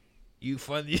 yeah, you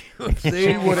fund the She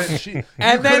UFC. wouldn't. She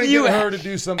And then couldn't you- get her to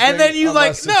do something. and then you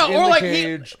like unless no, it's in or the like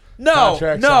cage, no,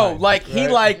 contract signed, like he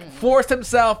right? like forced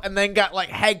himself and then got like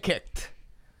head kicked.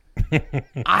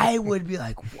 I would be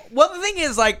like, well, the thing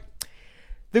is like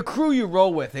the crew you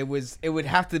roll with, it would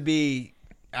have to be,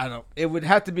 I don't know, it would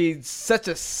have to be such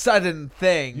a sudden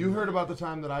thing. You heard about the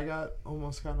time that I got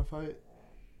almost kind of fight,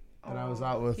 and I was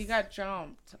out with He got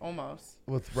jumped almost.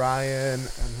 with Ryan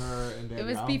and her and It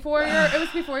Danielle. was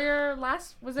before your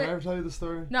last. Was Did I it? ever tell you the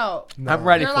story? No. No. I'm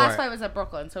ready Your for last it. fight was at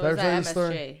Brooklyn, so Did I it was ever tell you at the MSG.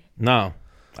 story? No,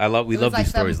 we It love was these like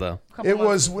stories some- though. couple It months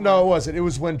was before. no, it wasn't. It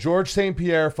was when George St.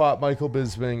 Pierre fought Michael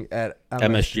Bisping at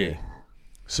MSG.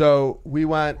 So we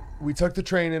took the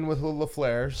train in with the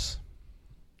LaFleurs.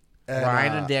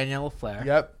 Ryan and Danielle Flair.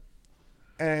 Yep.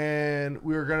 And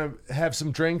we were gonna have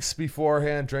some drinks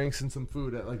beforehand, drinks and some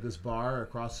food at like this bar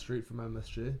across the street from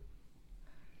MSG.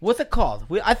 What's it called?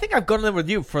 I think I've gone there with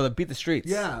you for the Beat the Streets.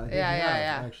 Yeah, I think Yeah, we yeah, have,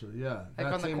 yeah. Actually, yeah. Like That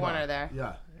on the same corner bar. there.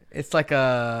 Yeah. It's like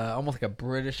almost like a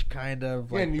British kind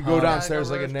of. Like And you pub. go Yeah, downstairs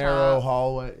like like a a narrow rooftop.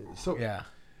 hallway. So Yeah.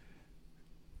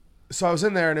 so I was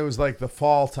in there and it was like the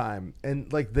fall time,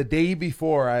 and like the day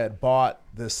before I had bought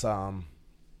this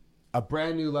a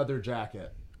brand new leather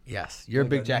jacket. Yes, you're a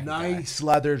big jacket guy. Nice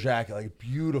leather jacket, like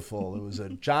beautiful. It was a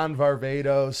John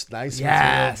Varvatos, nice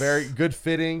Yes. material, very good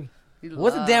fitting.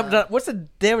 What's the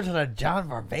damage on a John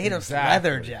Barbados Exactly.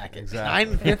 leather jacket?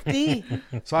 Exactly.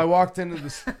 $950. So I walked into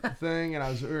this thing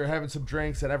and we were having some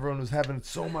drinks and everyone was having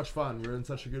so much fun. We were in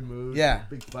such a good mood. Yeah.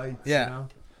 Big fights. Yeah. You know?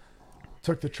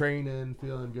 Took the train in,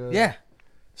 feeling good. Yeah.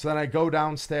 So then I go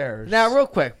downstairs. Now, real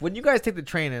quick, when you guys take the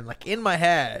train in, like in my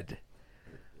head,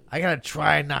 I gotta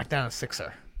try and knock down a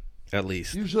sixer. At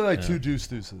least. Usually like two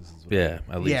deuces. is what- Yeah,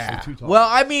 at least. Yeah. too tall. Well,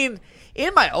 I mean,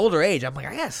 in my older age, I'm like,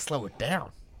 I gotta slow it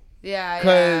down. Yeah,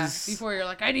 yeah. 'Cause- Before you're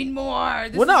like, I need more.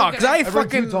 This Well, no, isn't because gonna- I I bring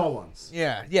fucking two tall ones.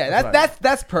 yeah. That's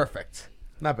That's perfect.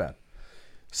 Not bad.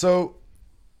 So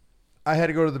I had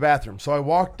to go to the bathroom. So I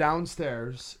walked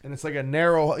downstairs and it's like a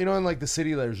narrow, in like the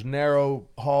city, there's narrow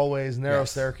hallways, narrow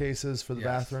Yes. staircases for the Yes.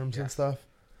 bathrooms and Yes. stuff.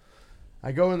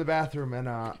 I go in the bathroom and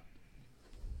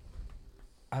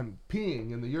I'm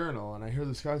peeing in the urinal, and I hear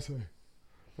this guy say,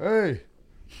 "Hey,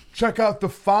 check out the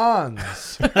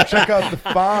Fonz. Check out the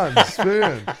Fonz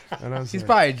spoon." And I was He's like,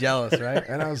 probably jealous, right?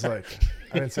 and I was like,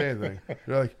 I didn't say anything.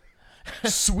 They're like,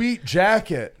 "Sweet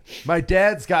jacket. My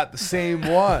dad's got the same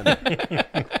one."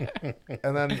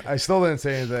 And then I still didn't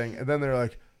say anything. And then they're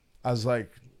like, I was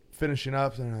like finishing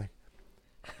up, and they're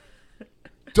like,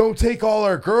 "Don't take all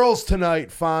our girls tonight,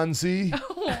 Fonzie."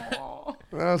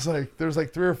 And I was like, there's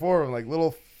like 3 or 4 of them, like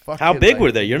little fucking. How big like,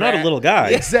 were they? You're not a little guy.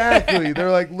 Exactly. They're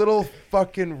like little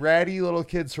fucking ratty little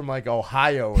kids from like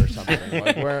Ohio or something,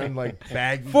 like wearing like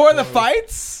baggy For the clothes.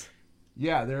 fights?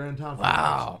 Yeah, they're in town. For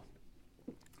Wow.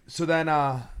 fights. So then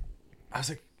I was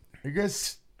like, "Are you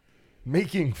guys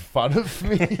making fun of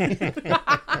me?"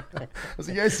 I was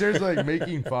like, "You guys seriously like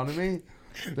making fun of me?"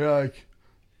 They're like,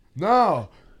 "No,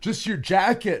 just your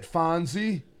jacket,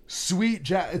 Fonzie. Sweet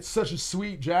jacket. It's such a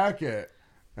sweet jacket."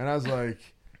 And I was like,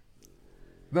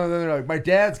 no, then they're like, "My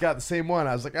dad's got the same one."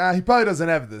 I was like, he probably doesn't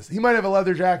have this. He might have a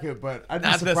leather jacket, but I'd be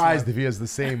Not this surprised one. if he has the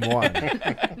same one.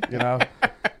 You know?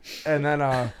 And then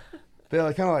they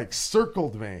like kind of like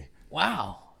circled me.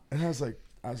 Wow. And I was like,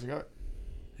 oh, Is you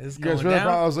this guys going really down?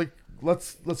 I was like,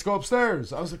 let's go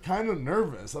upstairs. I was like kind of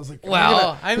nervous. I was like,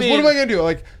 Well, I 'cause mean- what am I gonna do?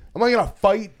 Like, am I gonna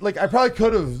fight? Like, I probably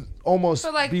could have almost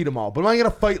But, like- beat them all, but am I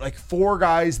gonna fight like 4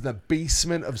 guys in the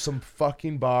basement of some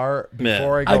fucking bar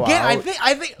before I go Again, out?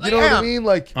 I think, You know what I mean?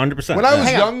 Like, 100%, when I was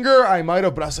yeah. Hang on. younger, I might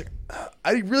have, but I was like,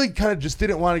 I really kind of just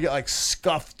didn't want to get like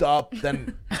scuffed up.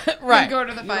 Then right. Go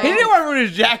to the fight. He didn't want to ruin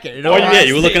his jacket. You know Oh, what yeah, I'm you were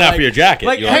saying? looking out for Like- your jacket.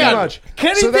 Like, You hang were- pretty on. much.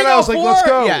 Can So he then think I was of like, let's 4?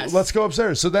 go, Yes. let's go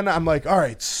upstairs. So then I'm like, all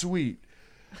right, sweet.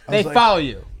 I They was like, follow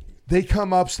you. They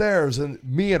come upstairs, and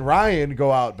me and Ryan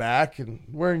go out back, and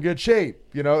we're in good shape.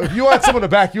 You know, if you want someone to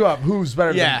back you up, who's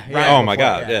better Yeah, than yeah. Ryan? Oh my before?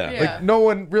 God, yeah. Yeah. Like no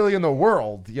one really in the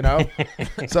world, you know.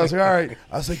 So I was like, all right.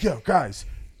 I was like, yo, guys,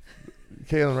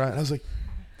 Kayla and Ryan. I was like,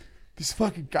 these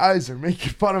fucking guys are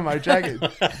making fun of my jacket.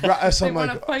 So I'm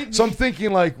wanna like, fight me. so I'm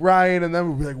thinking like Ryan, and then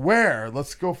we'll be like, where?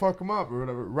 Let's go fuck them up or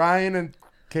whatever. Ryan and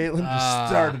Caitlin just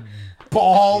started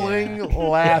bawling,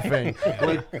 laughing,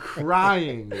 like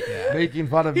crying, making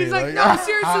fun of me. He's like, no,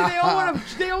 seriously, they all want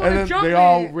to. They all want And to then jump they me.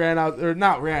 all ran out, or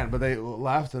not ran, but they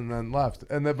left and then left.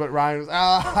 And then, but Ryan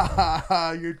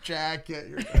was, your jacket,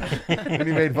 your jacket. And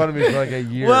he made fun of me for like a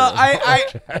year. Well, about my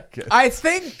jacket. I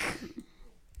think,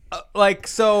 like,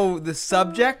 so the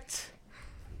subject,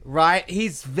 right?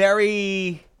 He's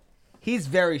one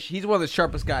of the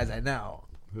sharpest guys I know,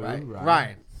 Who? right? Ryan?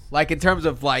 Ryan. Like, in terms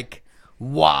of, like,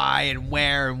 why and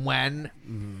where and when.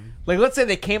 Mm-hmm. Like, let's say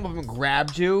they came up and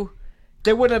grabbed you.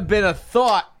 There wouldn't have been a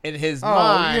thought in his Oh,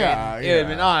 mind. yeah, It would have yeah.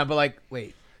 been on, but, like,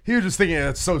 wait. He was just thinking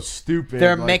it's so stupid.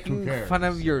 They're like, who making cares? fun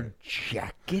of your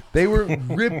jacket? They were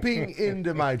ripping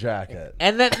into my jacket.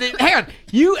 And then hang on.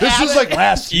 You This was added- like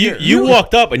last year. You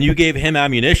walked up and you gave him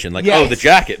ammunition. Like, Yes. oh, the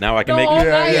jacket. Now I can The make. whole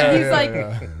Yeah, night, yeah, he's yeah, like,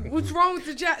 yeah. "What's wrong with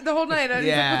the jacket?" The whole night, and he's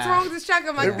Yeah. like, "What's wrong with this jacket?"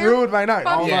 I'm like, It "They're ruined my night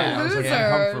all fucking night. I was like losers."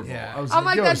 uncomfortable. Yeah. I was I'm like,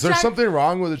 like, yo, that is there jack- something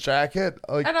wrong with the jacket?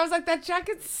 Like, And I was like, "That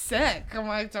jacket's sick." I'm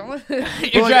like, "Don't."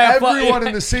 but, You're like trying to fly- everyone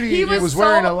in the city He was was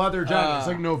wearing so- a leather jacket. It's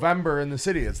like November in the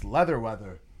city. It's leather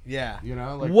weather. Yeah. You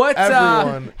know, like What?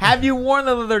 everyone. Have you worn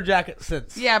the leather jacket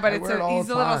since? Yeah, but I it's wear it all he's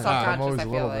the a little time. self I'm always conscious.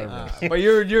 I a feel little like. nervous. But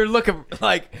you're looking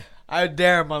like I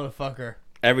dare, motherfucker.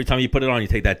 Every time you put it on, you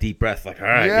take that deep breath. Like, all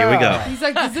right, here we go. He's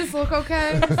like, "Does this look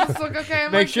okay? Does this look okay?"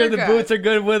 I'm Make like, sure "You're the good." boots are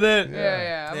good with it.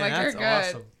 Yeah. I'm like, "You're good."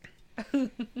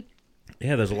 awesome.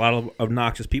 Yeah, there's a lot of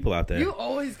obnoxious people out there. You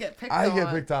always get picked I on. get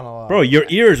picked on a lot. Bro, your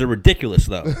ears are ridiculous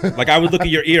though. Like I would look at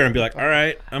your ear and be like, all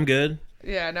right, I'm good.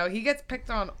 Yeah, no, he gets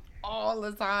picked on all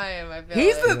the time. I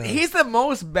feel He's the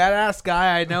most badass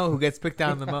guy I know who gets picked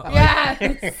on the most.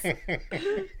 Yes.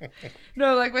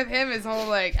 No, like with him, his whole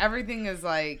like everything is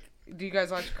like. Do you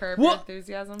guys watch Curb Your What?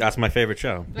 Enthusiasm? That's my favorite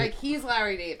show. Like he's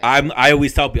Larry David. I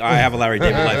always tell people I have a Larry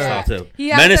David lifestyle too. He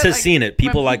has Menace that, has like, seen it.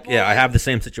 People when like, people, yeah, I like- have the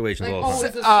same situations like all the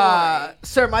time. always a story.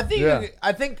 Sir, I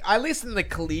Yeah. think at least in the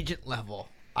collegiate level,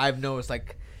 I've noticed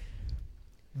like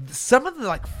some of the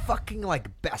like fucking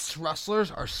like best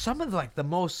wrestlers are some of the, like the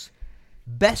most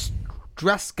best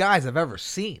dressed guys I've ever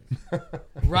seen.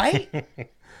 Right?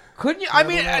 Couldn't you? I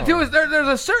mean, know. there's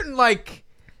a certain like.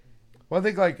 Well, I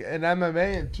think like in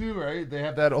MMA and too, right? They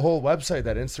have that whole website,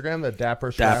 that Instagram, the Dapper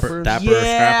Dapper- Strappers. Dapper-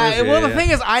 Yeah, Scrappers? well, Yeah, the yeah. thing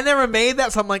is, I never made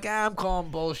that, so I'm like, I'm calling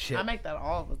bullshit. I make that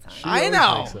all the time. She I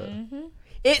always know. makes it.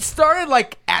 It started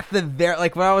like at the very,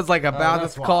 like when I was like about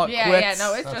that's to why. call it Yeah, quits.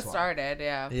 no, it That's just why. started.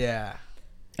 Yeah. Yeah.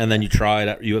 And then you tried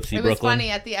at UFC It was Brooklyn. funny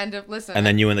at the end of listen. And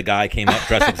then you and the guy came up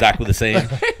dressed exactly the same.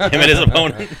 Him and his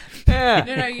opponent. and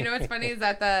Yeah. No, you know what's funny is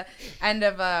at the end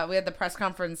of we had the press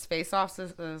conference face-offs.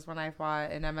 This was when I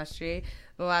fought in MSG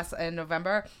in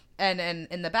November, and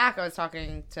in the back I was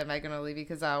talking to Megan O'Leary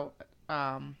because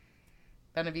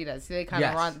Benavidez, they kind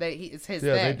of run. It's his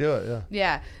thing. they do it. Yeah.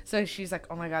 Yeah. So she's like,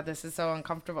 "Oh my god, this is so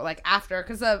uncomfortable." Like after,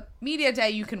 because the media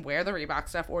day, you can wear the Reebok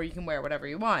stuff or you can wear whatever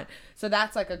you want. So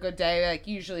that's like a good day. Like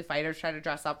usually fighters try to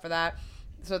dress up for that.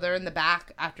 So they're in the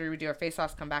back after we do our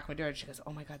face-offs, come back and we do it. She goes,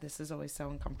 "Oh my god, this is always so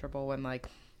uncomfortable when like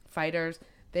fighters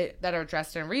that are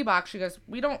dressed in Reebok." She goes,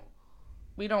 "We don't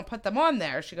put them on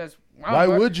there." She goes, well, Why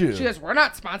would you? She goes, "We're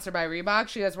not sponsored by Reebok."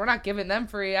 She goes, "We're not giving them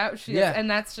free out." She goes,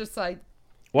 and that's just like.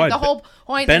 What? The whole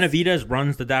point Benavidez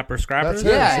runs the Dapper Scrappers?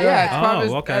 That's it. Yeah. It's part of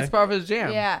his, okay. that's part of his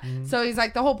jam. Yeah. So he's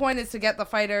like, the whole point is to get the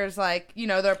fighters, like, you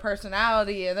know, their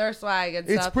personality and their swag and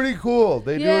It's stuff. pretty cool.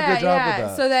 They do a good job with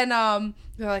that. So then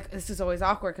they're like, this is always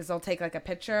awkward because they'll take like a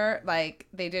picture. Like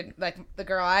they did, like the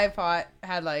girl I fought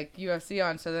had like UFC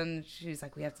on. So then she's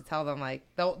like, we have to tell them like,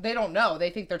 they don't know. They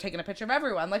think they're taking a picture of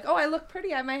everyone. Like, oh, I look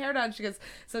pretty. I have my hair done. She goes,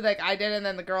 so like I did. And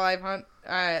then the girl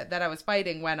that I was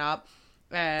fighting went up.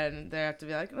 And they have to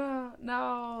be like,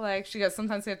 no. Like, she goes,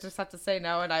 sometimes you just have to say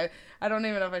no. And I don't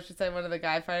even know if I should say one of the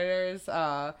guy fighters.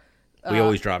 We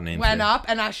always drop names. Went here. up,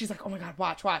 and she's like, oh, my God,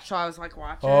 watch. So I was like,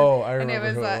 watching. Oh, I remember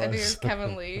and who it and it was. was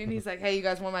Kevin Lee. And he's like, hey, you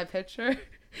guys want my picture?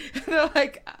 And they're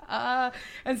like,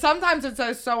 And sometimes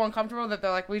it's so uncomfortable that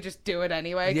they're like, we just do it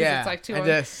anyway. Because it's like too and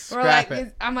just we're scrap like,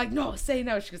 it. I'm like, no, say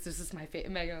no. She goes, this is my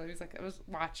favorite. Megan Lee's like, it was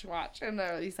watch. And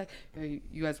he's like, hey,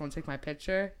 you guys want to take my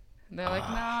picture? And they're like,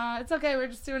 nah, it's okay. We're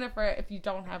just doing it for if you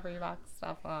don't have Reebok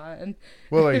stuff on.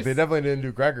 Well, like they definitely didn't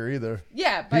do Gregor either.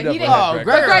 Yeah, but he definitely didn't. had But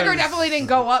Gregor. Gregor definitely didn't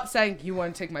go up saying, you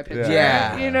want to take my picture.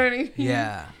 Yeah. You know what I mean?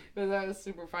 Yeah. But that was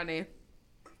super funny.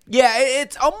 Yeah,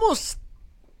 it's almost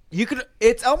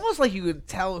it's almost like you could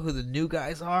tell who the new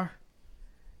guys are.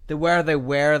 They wear the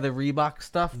Reebok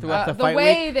stuff throughout the fight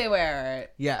way week. they wear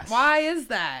it. Yes. Why is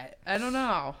that? I don't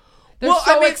know. They're Well,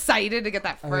 so I mean- excited to get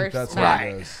that I think first that's match.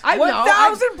 what it is. I know.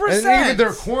 1,000%. And even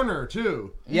their corner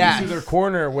too. Yes. You see their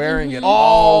corner wearing it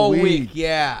all all week.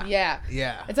 Yeah.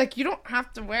 Yeah. It's like you don't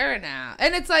have to wear it now,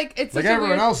 and it's like it's Like such a everyone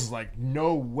weird... else is like,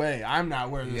 no way, I'm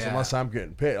not wearing this Yeah. unless I'm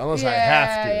getting paid, unless I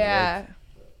have to. Yeah. Like,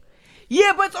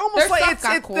 Yeah, but it's almost Their like stuff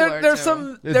got it's cooler, there's too.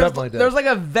 some It definitely did. there's like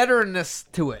a veteranness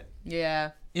to it.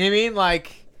 Yeah. You know what I mean?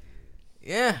 Like,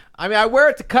 yeah. I mean, I wear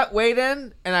it to cut weight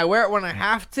in, and I wear it when I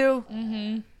have to.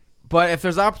 Mm-hmm. But if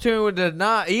there's opportunity to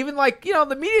not, even like, you know,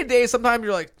 the media days, sometimes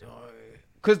you're like,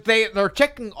 because they're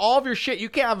checking all of your shit. You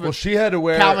can't have well, she had to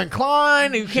wear Calvin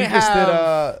Klein. You She can't just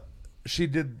have. did. She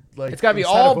did like It's gotta be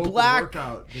instead all of open black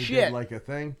workout, they shit. Did like a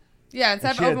thing. Yeah, instead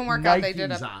And of she open had workout, they did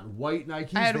Nikes a... on white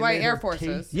Nikes. I had They white made Air her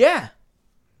Forces. tape. Yeah.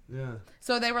 Yeah.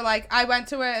 So they were like, I went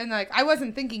to it and like, I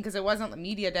wasn't thinking because it wasn't the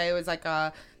media day. It was like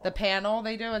the panel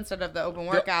they do instead of the open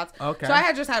workouts. Okay. So I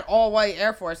had just had all white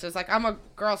Air Forces. Like I'm a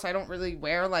girl, so I don't really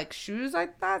wear like shoes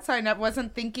like that. So I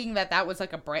wasn't thinking that was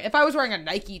like a brand. If I was wearing a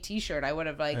Nike t-shirt, I would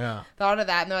have like thought of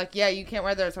that. And they're like, yeah, you can't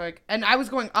wear those. So like, and I was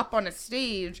going up on a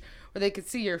stage where they could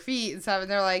see your feet and stuff.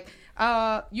 And they're like,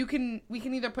 we can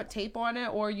either put tape on it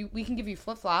or we can give you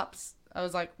flip-flops. I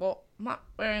was like, well, I'm not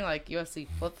wearing like UFC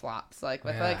flip flops, like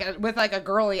with like a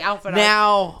girly outfit.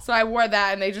 Now, So I wore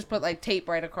that, and they just put like tape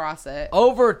right across it.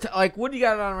 like, what do you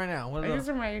got on right now? What are These those?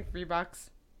 are my Reeboks.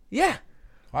 Yeah.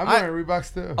 I'm wearing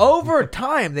Reeboks too. Over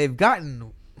time, they've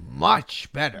gotten much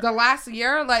better. The last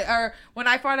year, like, or when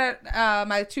I fought at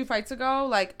my 2 fights ago,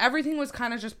 like everything was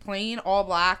kind of just plain, all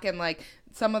black, and like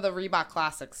some of the Reebok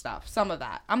classic stuff. Some of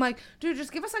that, I'm like, dude,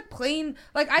 just give us like plain.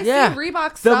 Like I see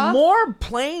Reebok stuff. The more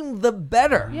plain, the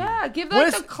better. Yeah, give When like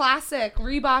it's- the classic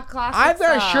Reebok classic. I've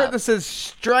got stuff. a shirt that says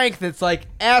strength. It's like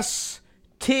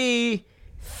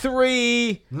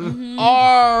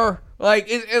ST3R. Like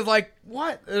it's like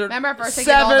what? Remember at first they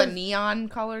did all the neon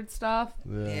colored stuff?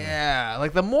 Yeah,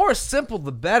 like the more simple,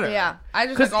 the better. Yeah, I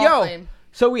just 'Cause, like all plain.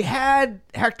 So we had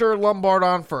Hector Lombard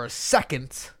on for a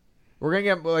second. We're gonna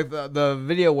get like the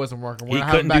video wasn't working. We're He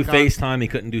gonna have couldn't him do back on. FaceTime. He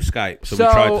couldn't do Skype. So we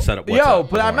tried to set up WhatsApp.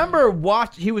 But I remember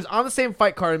he was on the same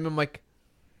fight card, and I'm like,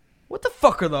 what the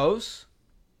fuck are those?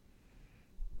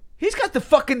 He's got the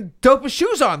fucking dopest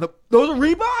shoes on. Those are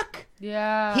Reebok?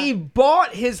 Yeah. He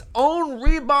bought his own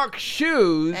Reebok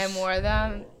shoes and wore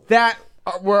them. that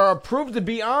were approved to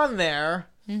be on there.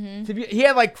 Mm-hmm. He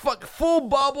had like full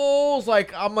bubbles.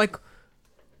 Like I'm like,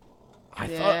 I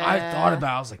thought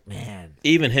about it. I was like, man.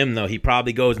 Even him though, he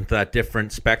probably goes into that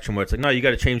different spectrum where it's like, no, you got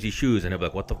to change these shoes, and he'll be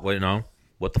like, what the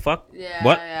fuck? Yeah.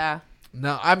 What? Yeah.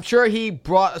 No, I'm sure he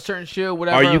brought a certain shoe.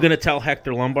 Whatever. Are you gonna tell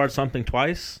Hector Lombard something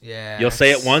twice? Yeah. You'll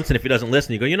say it once, and if he doesn't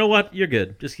listen, you go, you know what? You're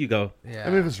good. Just you go. Yeah. I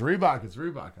mean, if it's Reebok, it's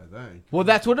Reebok. I think. Well,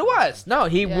 that's what it was. No,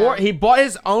 he bought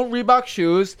his own Reebok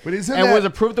shoes But was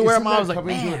approved to wear them. I was like,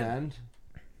 coming to an man. end?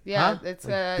 Yeah, Huh? it's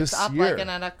this up year.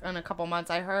 like in a couple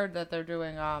months. I heard that they're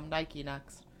doing Nike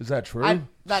next. Is that true?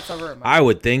 That's a rumor. I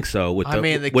would think so. With the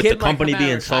the with kid the company might come out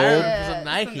being of sold. retirement. Yeah, Some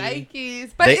Nike. some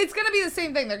Nikes, but They- it's gonna be the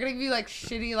same thing. They're gonna give you like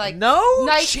shitty like No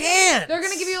Nike. chance. They're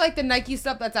gonna give you like the Nike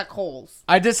stuff that's at Kohl's.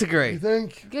 I disagree. You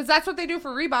think? Because that's what they do for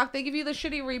Reebok. They give you the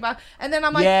shitty Reebok, and then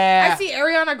I'm like, Yeah. I see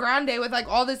Ariana Grande with like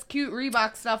all this cute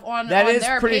Reebok stuff on That is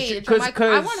their pretty page. cause- I'm like,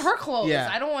 cause- I want her clothes. yeah.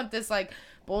 I don't want this like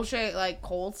bullshit like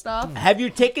Kohl's stuff. Have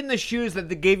you taken the shoes that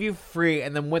they gave you free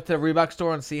and then went to the Reebok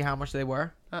store and see how much they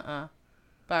were?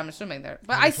 But I'm assuming they're.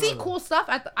 But I see cool stuff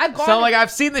at. I've gone. So like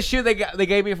I've seen the shoe they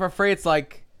gave me for free. It's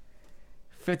like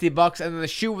 $50, and then the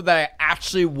shoe that I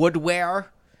actually would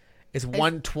wear is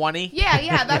 $120.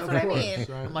 yeah, that's what I Of course, mean.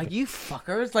 right? I'm like, you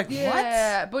fuckers! Like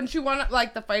Yeah, but wouldn't you want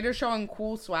like the fighter showing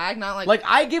cool swag, not like what? Like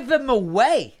I give them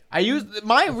away. I use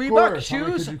my Reebok course. How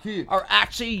many shoes could you keep? are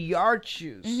actually yard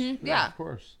shoes. yeah, Of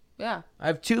course. yeah. I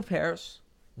have 2 pairs.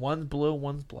 One's blue,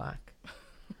 one's black.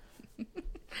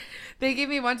 They gave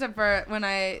me one time for when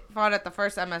I fought at the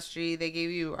first MSG. They gave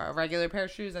you a regular pair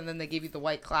of shoes, and then they gave you the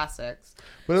white classics.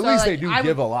 But at So, least like, they do I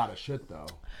give would- a lot of shit, though.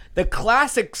 The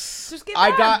classics Just get I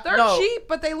them. got. They're no, cheap,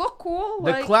 but they look cool.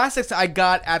 the Like, classics I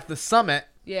got at the summit.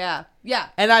 yeah.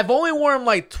 And I've only worn them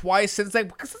like twice since then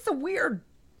because it's a weird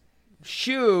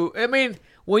shoe. I mean,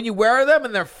 when you wear them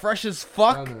and they're fresh as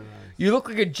fuck, Oh, they're nice. you look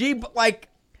like a G. But like,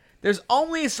 there's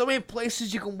only so many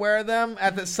places you can wear them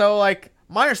at the. So like,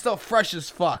 mine are still fresh as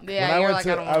fuck. Yeah, When I you're went like,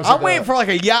 to- I don't I was want I'm waiting for like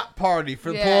a yacht party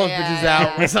for the Yeah, pull those yeah, bitches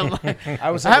yeah. out or something.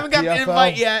 I was I at haven't the got the PFL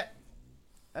invite yet.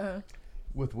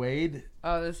 with Wade,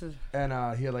 Oh, this is. and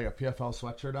he had like a PFL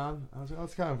sweatshirt on. I was like, oh,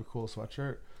 that's kind of a cool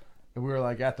sweatshirt. And we were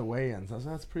like at the weigh-ins. I was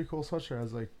like, that's a pretty cool sweatshirt. I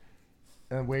was like,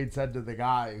 and Wade said to the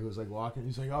guy who was like walking,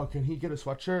 he's like, oh, can he get a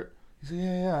sweatshirt? He said,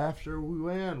 yeah. After we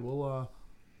weigh in, we'll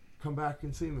come back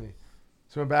and see me.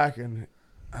 So I went back and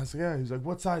I was like, yeah. He's like,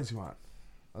 what size you want?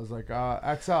 I was like,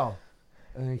 XL.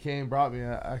 And he came and brought me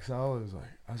an XL. I was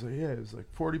like, yeah. It was like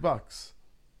 $40.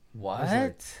 What?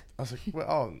 I was like, well,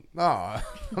 oh, no,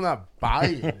 I'm not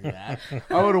buying that.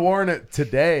 I would have worn it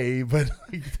today, but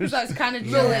like, there's That's kind of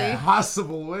no chilly.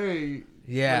 possible way.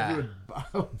 Yeah. Like,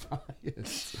 you would buy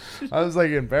it. I was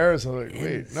like embarrassed. I was like,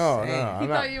 wait, no, He I'm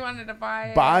not thought you wanted to buy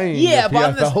it. buying Yeah, the but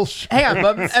I'm PFL just, shirt. hang on.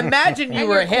 But imagine you And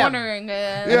were you're him. cornering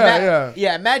it. Yeah.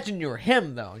 Yeah. Imagine you were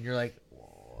him though, and you're like,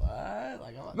 what?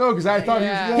 Like, No, because I thought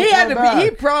Yeah. he was he had to back. be.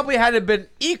 He probably had to have been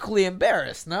equally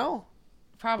embarrassed. No.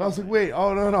 Probably. I was like, wait,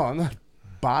 oh no, I'm not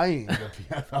buying the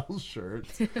PFL shirt.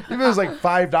 If it was like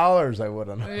 $5, I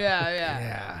wouldn't.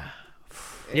 Yeah.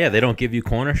 Yeah, they don't give you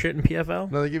corner shit in PFL.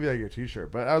 No, they give you like your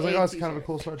T-shirt, but I was like, oh, it's kind of a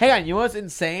cool sweatshirt. Hang on. You know what's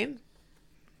insane?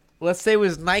 Let's say it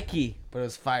was Nike, but it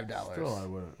was $5. Still, I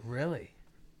wouldn't. Really?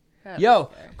 That'd Yo,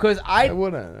 be fair. because I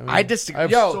wouldn't. I disagree. I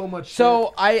have Yo, so much.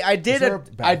 so shit. I Is did there a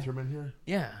bathroom in here?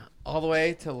 yeah, all the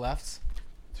way to the left.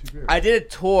 2 beers. I did a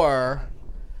tour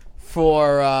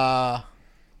for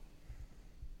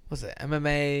what's it?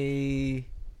 MMA.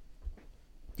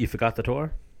 You forgot the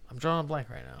tour? I'm drawing a blank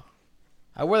right now.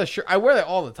 I wear the shirt. I wear that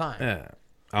all the time. Yeah,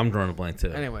 I'm drawing a blank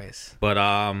too. Anyways, But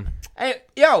hey,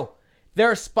 yo,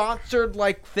 their sponsored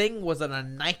like thing was on a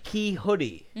Nike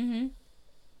hoodie. Mm-hmm.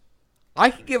 I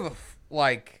could give a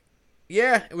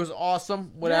yeah, it was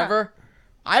awesome. Whatever.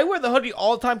 I wear the hoodie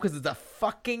all the time because it's a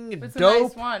fucking It's a dope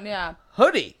nice one. Yeah.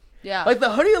 hoodie. Yeah. Like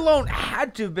the hoodie alone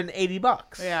had to have been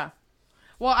 $80. Yeah.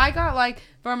 Well, I got like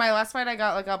for my last fight, I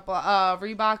got like a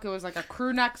Reebok. It was like a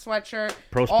crew neck sweatshirt.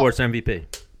 Pro Sports MVP.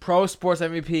 Pro Sports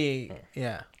MVP.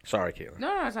 Yeah. Sorry, Caitlin.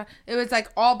 No, it's not. It was like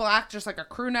all black, just like a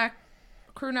crew neck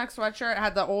sweatshirt. It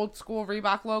had the old school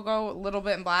Reebok logo, a little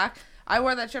bit in black. I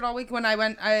wore that shit all week when I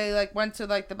went to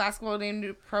like the basketball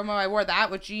game promo. I wore that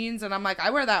with jeans, and I'm like, I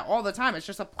wear that all the time. It's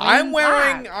just a plain I'm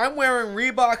wearing black.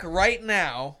 Reebok right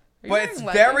now, Are you but it's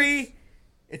wearing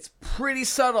it's pretty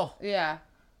subtle. Yeah.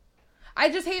 I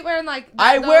just hate wearing like.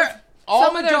 I wear all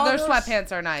some the of their joggers.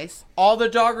 sweatpants are nice. All the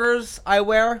joggers I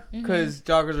wear because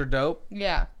joggers are dope.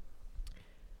 Yeah.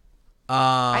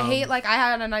 I hate like I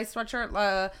had a nice sweatshirt,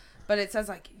 but it says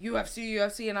like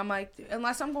UFC, and I'm like,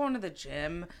 unless I'm going to the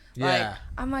gym, Yeah.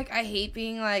 I'm like, I hate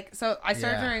being like. So I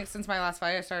started Yeah. doing since my last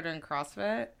fight. I started doing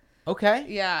CrossFit. Okay.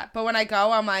 Yeah, but when I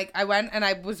go, I'm like, I went and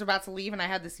I was about to leave, and I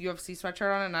had this UFC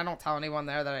sweatshirt on, and I don't tell anyone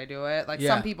there that I do it. Like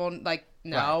Yeah. some people like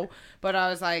know, but I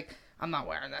was like, I'm not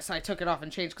wearing this. So I took it off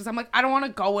and changed because I'm like, I don't want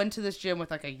to go into this gym with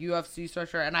like a UFC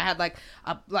sweatshirt. And I had like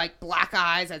black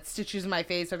eyes, I had stitches in my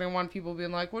face. I didn't want people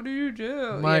being like, what do you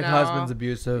do? My husband's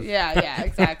abusive. Yeah,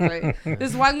 exactly.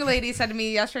 This one lady said to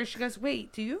me yesterday, she goes,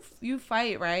 wait, do you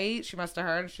fight, right? She must have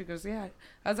heard. She goes, yeah.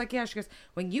 I was like, yeah. She goes,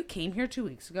 when you came here 2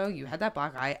 weeks ago, you had that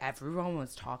black eye. Everyone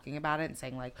was talking about it and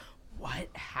saying like, what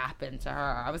happened to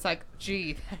her? I was like,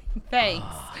 gee, thanks.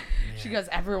 She goes,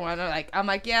 everyone are like, I'm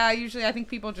like, yeah, usually I think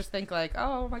people just think like,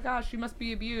 oh my gosh, she must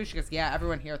be abused. She goes, yeah,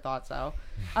 everyone here thought so.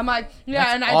 I'm like,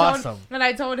 yeah. That's and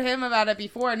I told him about it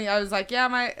before, and I was like, yeah,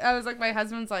 my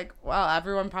husband's like, well,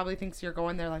 everyone probably thinks you're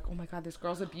going there like, oh my God, this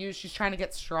girl's abused. She's trying to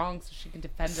get strong so she can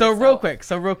defend herself. Real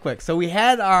quick. So we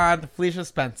had on Felicia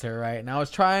Spencer, right? And I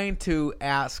was trying to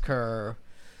ask her,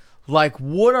 like,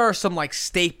 what are some like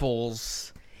staples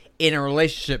in a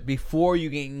relationship before you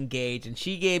get engaged? And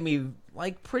she gave me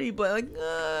like pretty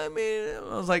I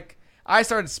was like, I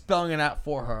started spelling it out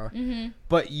for her. Mm-hmm.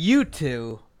 But you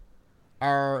two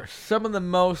are some of the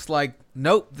most like,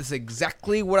 nope, this is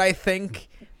exactly what I think.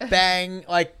 Bang.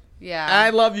 Like, yeah. I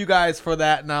love you guys for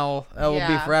that. Now it will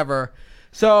be forever.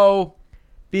 So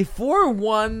before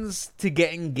one's to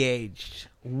get engaged,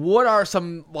 what are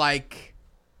some like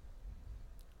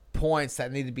points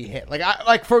that need to be hit?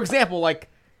 Like for example, like,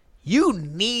 you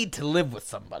need to live with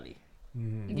somebody.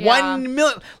 Yeah. 1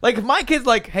 million. Like, if my kid's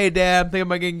like, hey, Dad, I'm thinking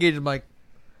about getting engaged, I'm like,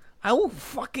 I will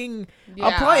fucking,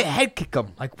 I'll probably head kick him.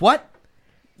 Like, what?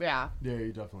 Yeah. Yeah, you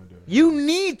definitely do. You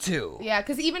need to. Yeah,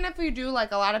 because even if you do,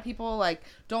 like, a lot of people, like,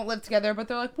 don't live together, but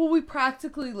they're like, well, we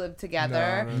practically live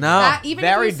together. No, even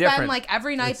very if you spend, different. like,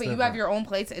 every night, It's but different. you have your own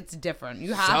place, it's different.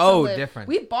 You have So to live. different.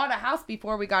 We bought a house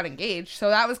before we got engaged, so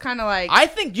that was kind of like... I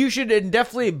think you should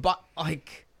definitely,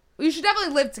 like... We should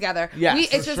definitely live together.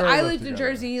 Yes, it's just sure I live lived in together.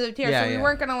 Jersey and you lived here, Yeah, so we yeah.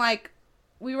 weren't gonna like.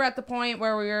 We were at the point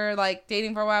where we were like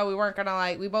dating for a while. We weren't gonna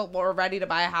like. We both were ready to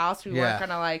buy a house. We weren't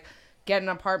gonna like get an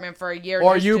apartment for a year.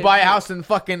 Or just you to buy a house in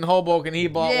fucking Hoboken, he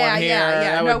bought one here. Yeah.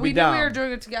 That No, would be we dumb. knew we were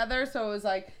doing it together, so it was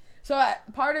like. So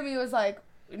part of me was like,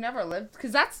 we never lived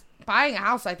because that's buying a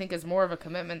house. I think is more of a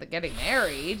commitment than getting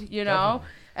married. You know,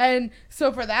 and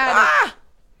so for that.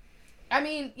 I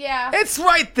mean, yeah. It's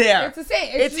right there. It's the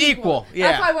same. It's equal.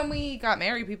 Yeah. That's why when we got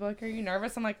married, people were like, are you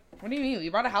nervous? I'm like, what do you mean? We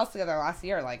bought a house together last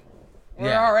year. Like,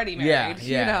 we're already married.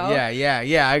 You know?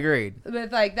 Yeah, I agreed.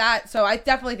 But like that, so I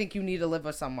definitely think you need to live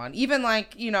with someone. Even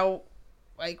like, you know,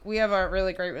 like we have a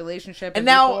really great relationship. And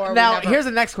now here's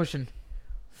the next question.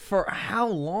 For how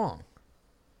long?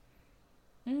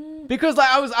 Because like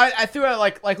I threw out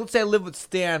like let's say I live with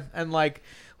Stan and like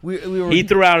we were He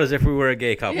threw out as if we were a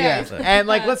gay couple. Yeah. So. and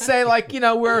like let's say like, you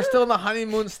know, we're still in the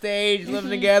honeymoon stage, living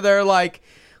together, like,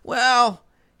 well,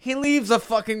 he leaves a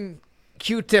fucking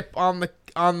Q-tip on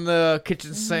the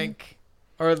kitchen sink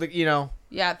or the, you know.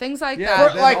 Yeah, things like Yeah,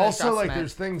 that. then like, also like adjustment.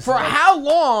 there's things For like, how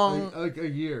long like a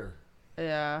year.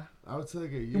 Yeah. I would say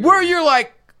like a year. where you're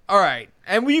like, all right,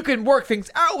 and you can work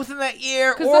things out within that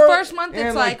year. Because the first month it's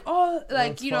and, like,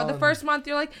 like, you know, the fun. first month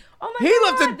you're like, oh my he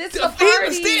God, left this is a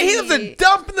party. he left a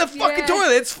dump in the fucking Yeah.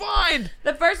 toilet. It's fine.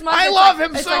 The first month, I it's love like,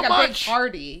 him it's so like a much. big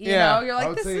party. You Yeah. know, you're I like,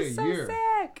 would this say is a so year.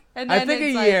 sick. And then I think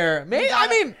it's a like, year. Maybe. you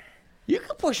gotta- I mean, you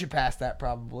can push it past that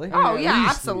probably. Oh at yeah,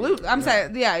 least absolutely. I'm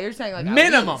saying, yeah, you're saying like at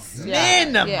Minimum. least. Yeah.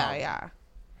 Minimum.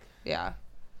 Yeah.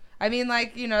 I mean,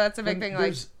 like, you know, that's a big thing.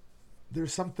 Like,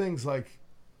 there's some things like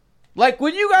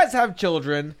when you guys have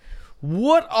children,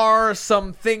 what are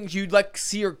some things you'd like to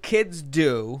see your kids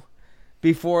do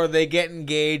before they get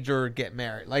engaged or get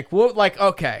married? Like what? Like,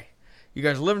 okay, you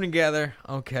guys are living together.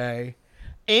 Okay,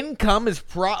 income is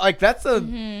that's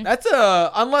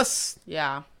a unless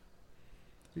yeah,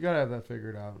 you gotta have that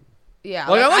figured out. yeah.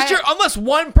 like like, unless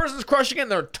one person's crushing it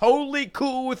and they're totally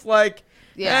cool with like,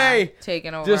 hey,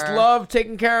 taking over. just love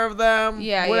taking care of them.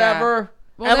 Yeah, whatever.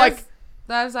 Well, and like.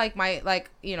 that was like my, like,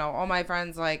 you know, all my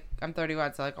friends, like, I'm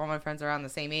 31, so like all my friends are around the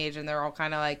same age and they're all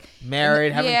kind of like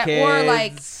Married, having kids. or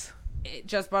like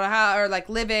just bought a house or like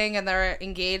living and they're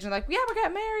engaged and like, yeah, we're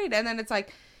getting married. And then it's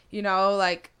like, you know,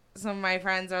 like some of my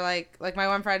friends are like my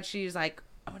one friend, she's like,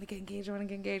 I want to get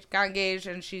engaged, got engaged.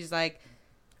 And she's like,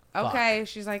 okay. Fuck.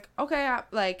 She's like, okay.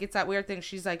 Like, it's that weird thing.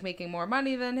 She's like making more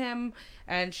money than him.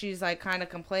 And she's like kind of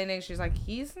complaining. She's like,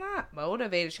 he's not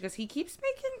motivated. She goes, he keeps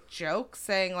making jokes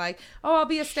saying like, oh, I'll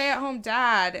be a stay-at-home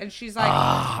dad. And she's like,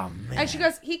 oh, man. And she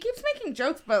goes, he keeps making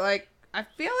jokes, but like, I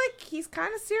feel like he's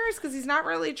kind of serious because he's not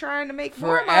really trying to make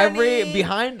more money.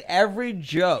 Behind every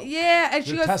joke. Yeah. And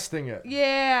she You're goes, testing it.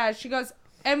 yeah. She goes,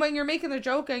 and when you're making the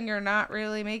joke and you're not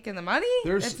really making the money,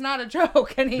 There's- it's not a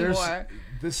joke anymore.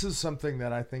 This is something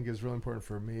that I think is really important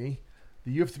for me.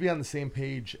 That you have to be on the same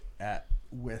page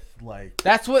with like.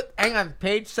 That's what. Hang on.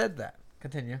 Paige said that.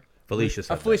 Continue. Felicia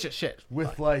said Felicia shit.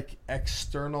 with like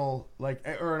external,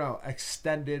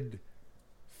 extended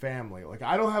family. Like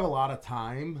I don't have a lot of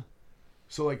time,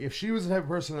 so like if she was the type of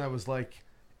person that was like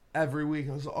every week,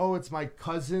 I was, oh, it's my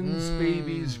cousin's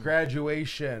baby's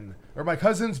graduation or my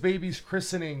cousin's baby's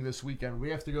christening this weekend. We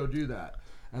have to go do that.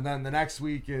 And then the next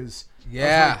week is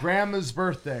my grandma's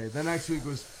birthday. The next week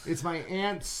it's my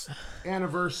aunt's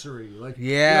anniversary. Like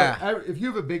if you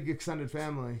have a big extended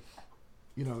family,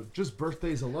 just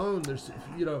birthdays alone. There's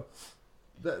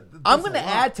I'm gonna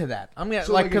add to that. I'm gonna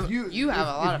if you have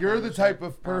a lot. If you're the type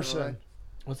of person.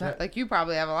 What's that? Like you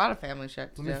probably have a lot of family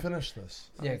shit. Let me finish this.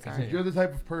 Yeah, if you're the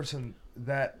type of person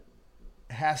that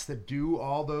has to do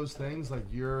all those things, like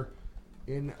you're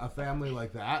in a family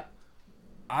like that,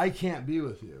 I can't be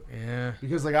with you. Yeah.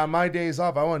 Because like on my days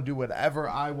off, I want to do whatever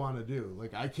I want to do.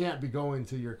 Like I can't be going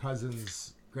to your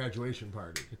cousin's graduation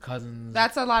party. Your cousins.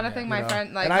 That's a lot of thing. My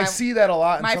friend, like, and I see that a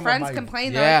lot. In my some friends of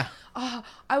complain. Yeah. Like, oh,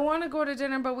 I want to go to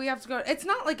dinner, but we have to go. It's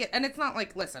not like it, and it's not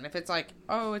like, listen, if it's like,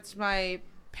 oh, it's my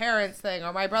parents thing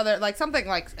or my brother, like something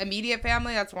like immediate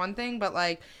family, that's one thing. But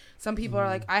like some people are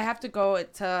like, I have to go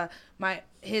to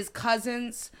his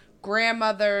cousin's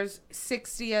grandmother's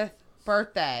 60th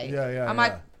birthday. Yeah. I'm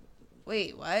like,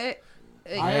 wait, what?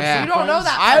 You Yeah. don't know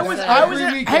that. I was Every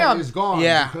in- weekend hang on. is gone.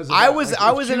 Yeah. because of I that. was- Like, I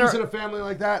if was she in was a- in a family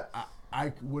like that.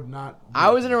 I would not. I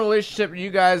was in a relationship. You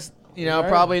guys, Right.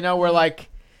 probably know where like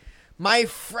my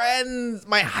friends,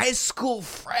 my high school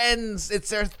friends, it's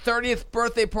their 30th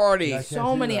birthday party. Yeah, I can't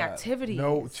So do many that. activities.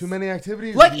 No, too many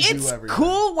activities. Like you do it's everything.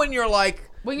 cool when you're like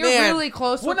When you're man, really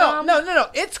close with no, them. No.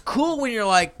 It's cool when you're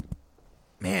like,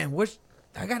 man,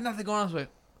 I got nothing going on with.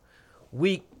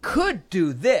 We could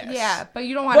do this. Yeah, but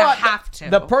you don't want to But have to.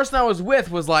 The person I was with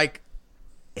was like,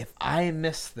 if I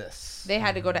miss this, They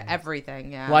had to go to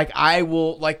everything. Yeah. like I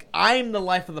will, like I'm the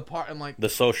life of the party. I'm like, The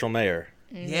social mayor.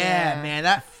 yeah, man,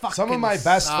 that fucking. Some of my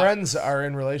best sucks. friends are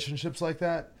in relationships like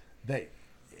that.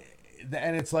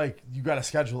 And it's like you got to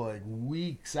schedule like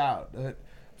weeks out.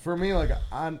 For me, like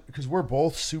because we're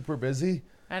both super busy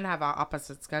and have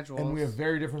opposite schedules. and we have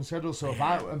very different schedules. So if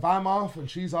I'm off and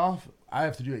she's off, I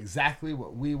have to do exactly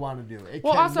what we want to do. It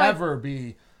Well, can also, never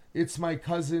be. It's my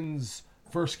cousin's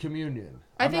first communion.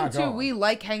 I I'm think not too, going. we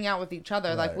like hanging out with each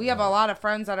other. Like Right, we have right. a lot of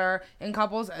friends that are in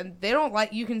couples, and they don't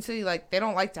like. You can see like they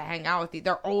don't like to hang out with you.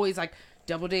 They're always like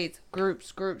double dates,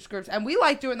 groups, and we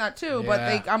like doing that too. But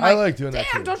Yeah. I'm I like, like doing that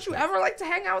damn, too. don't you ever like to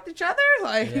hang out with each other?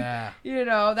 Like, Yeah.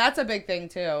 that's a big thing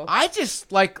too. I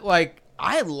just like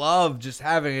I love just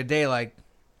having a day like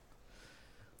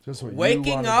Just what you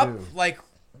waking wanna up, do. like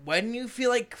when you feel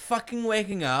like fucking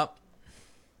waking up.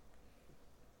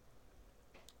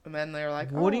 And then they're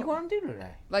like, What do oh, you want to do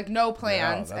today? Like no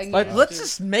plans. that's and you Like, just let's do-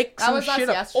 just make That some was us shit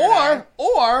up, yesterday.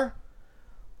 or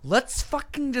let's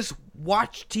fucking just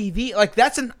watch TV. Like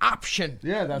that's an option.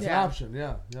 Yeah, that's an Yeah. option.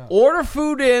 Yeah. Order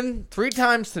food in 3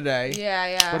 times today.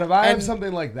 Yeah. But if I have And-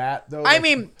 something like that, though, I like-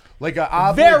 mean, like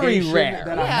an very obligation rare.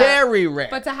 that Yeah. Very rare.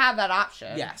 But to have that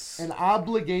option. yes. an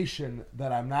obligation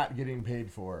that I'm not getting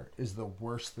paid for is the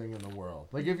worst thing in the world.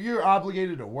 Like if you're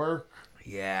obligated to work,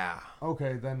 Yeah.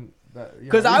 okay, then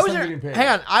Because at I least was I'm in, getting paid. hang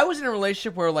on, I was in a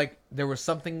relationship where like there was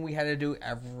something we had to do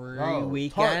every Oh,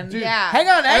 weekend. dude, Yeah. Hang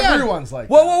on. everyone's like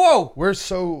whoa, that. whoa. We're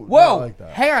so Whoa, not like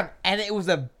that. hang on. And it was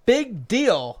a big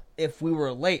deal if we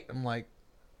were late. I'm like,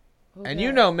 and you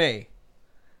Okay. know me.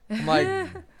 I'm like,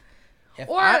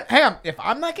 hang on. If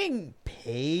I'm not getting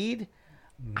paid,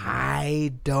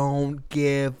 I don't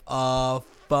give a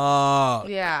fuck.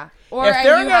 Yeah. Or If and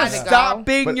they're you gonna had to stop go.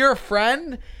 being But- your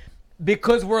friend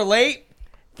because we're late,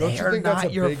 Don't they're you think not that's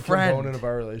a your big friend. component of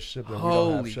our relationship that we don't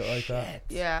have Holy shit like that? shit.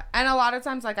 Yeah, and a lot of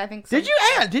times, like I think. Did you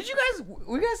hang on? Did you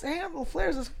guys hang out with the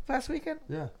Flares this past weekend?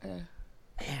 Yeah, Man,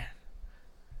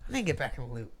 I didn't get back in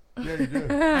the loop. yeah, you do.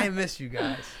 I miss you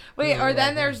guys. Wait, Yeah, or then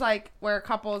yeah. there's like where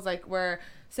couples like where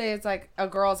say it's like a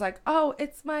girl's like, oh,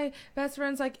 it's my best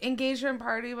friend's like engagement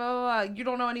party, blah, blah, blah. You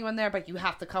don't know anyone there, but you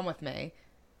have to come with me.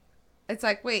 It's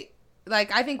like, wait,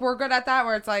 like I think we're good at that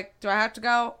where it's like, do I have to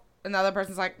go? And the other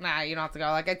person's like, nah, you don't have to go.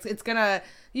 Like it's gonna,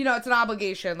 it's an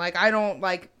obligation. Like I don't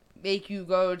like make you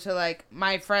go to like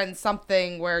my friend's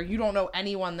something where you don't know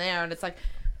anyone there, and it's like.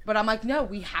 But I'm like, no,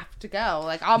 we have to go.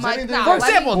 Like, I'm like, anything- no. For let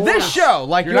example, me- this show,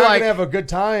 like You're you're not like, gonna have a good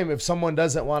time if someone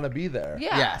doesn't want to be there.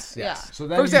 yeah, yes, yeah. yes. So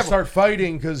then For you example- start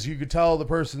fighting because you could tell the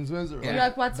person's miserable. You're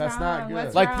like, what's That's wrong? not good.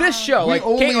 What's like this show, We like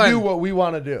only Caitlin, do what we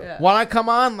want to do. Yeah. when I come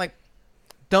on, like,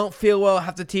 don't feel well,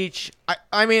 have to teach.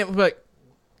 I mean, like,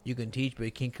 you can teach, but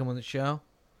you can't come on the show.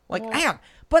 Like, Well- hang on,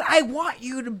 but I want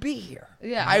you to be here.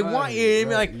 Yeah. I want you. I mean,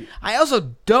 Right. like, I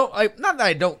also don't like. Not that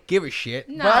I don't give a shit,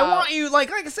 but I No. want you.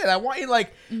 Like I said, I want you to,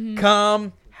 like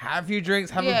come have a few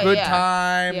drinks, have Yeah, a good yeah.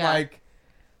 time. Yeah. Like,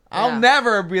 I'll Yeah.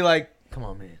 never be like, come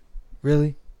on, man.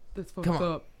 Really? That's Come on.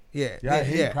 up. Yeah. Yeah, I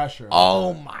hate pressure.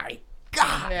 Oh my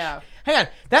gosh. Yeah. Hang on.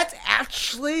 That's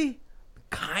actually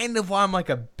kind of why I'm like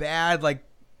a bad like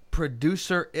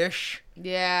producer-ish.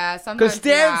 Yeah, Because sometimes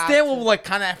Stan will like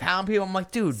kind of hound people. I'm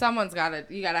like, dude. Someone's got to.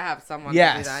 You got to have someone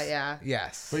Yes. to do that. Yeah.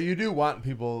 Yes. But you do want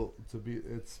people to be.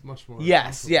 It's much more. Yes,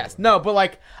 comfortable. yes. No, but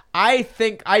like I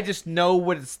think I just know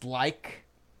what it's like.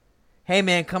 Hey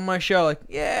man, come on my show. Like,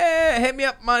 yeah, hit me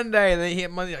up Monday. And then you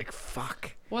hit Monday, like,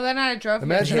 fuck. Well, then I drove here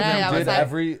Imagine today. if I you was did like,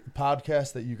 every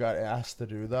podcast that you got asked to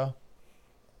do, though.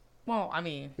 well, I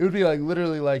mean, It would be like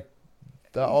literally like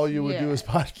all you would do Yeah. is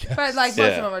podcast. but like most Yeah.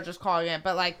 of them are just calling it.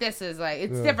 But like this is like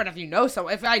it's different if you know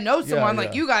someone. If I know someone like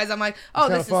yeah. you guys, I'm like, oh,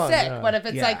 kinda this is fun, sick. yeah. But if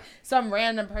it's Yeah. like some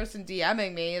random person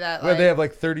DMing me that Where like they have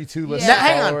like 32 listed Yeah. Now,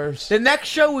 hang on. followers. The next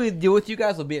show we do with you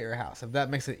guys will be at your house. If that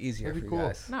makes it easier That'd for be you cool.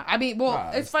 guys. no, I mean, well, Nah,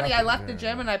 it's it's funny. I definitely- left the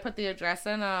gym and I put the address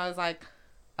in and I was like,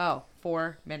 oh,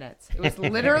 4 minutes. It was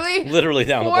literally Literally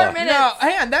down the 4 block. minutes. No,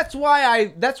 hang on. That's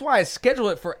why I schedule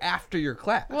it for after your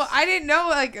class. Well, I didn't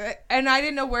know and I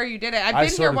didn't know where you did it. I've I been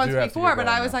here sorta once do have to before, get but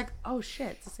going I was now. like, oh shit,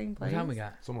 it's the same what place. time we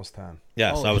got? It's almost 10.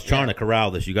 Yes, Oh, I was trying yeah. to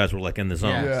corral this. You guys were like in the zone.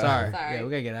 Yeah, Yeah. sorry. Sorry. Yeah, we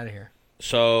gotta get out of here.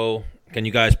 So, can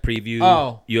you guys preview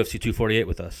UFC 248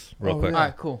 with us real Oh, quick? yeah. All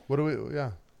right, cool. What do we?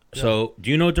 Yeah. So, do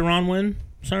you know Deron Wynn,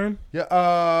 sir? Yeah.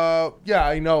 Yeah,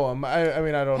 I know him. I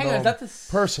mean, I don't Hang know on, him is that the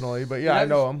personally, but yeah, I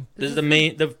know him. This is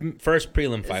the first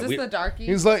prelim Is fight. this the darky?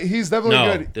 He's definitely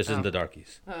No, good. this isn't the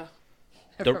Darkies. Oh.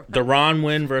 Deron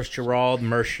Wynn versus Gerald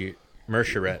Mercheret.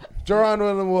 Duran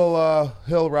will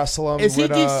he'll wrestle him. Is he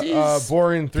with a DC's?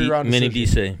 boring 3-round Mini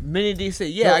decision. DC. Mini DC.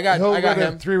 Yeah, I got He'll I got win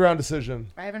him. a 3-round decision.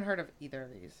 I haven't heard of either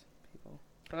of these people,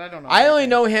 but I don't know. I only anything.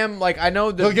 know him like I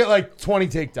know the He'll get like 20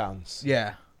 takedowns.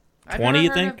 yeah. I've 20, never you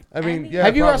heard think? of I mean, any- yeah.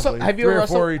 Have you probably. wrestled- have you 3 or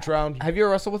wrestled- 4 each round? Have you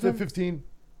wrestled with him? 15?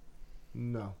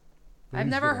 No. But I've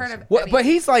he's never good heard wrestler. of. What, any. but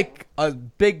he's like a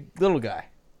big little guy.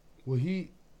 Well, he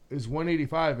is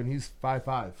 185 and he's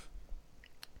 5'5".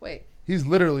 Wait, He's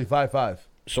literally 5'5".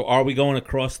 So, are we going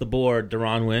across the board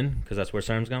Deron Wynn? Because that's where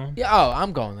Serm's going? Yeah. Oh,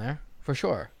 I'm going there for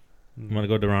sure. I'm going to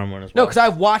go Deron Wynn as No, well. because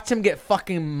I've watched him get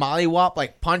fucking mollywop,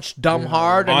 like punched dumb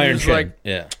hard, and Iron he's Chin. like,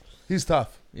 Yeah. He's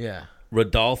tough. yeah.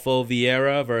 Rodolfo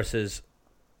Vieira versus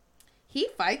he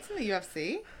fights in the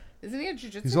UFC. Isn't he a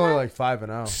jiu-jitsu? He's only guy? like 5-0.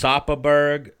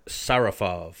 Sapaberg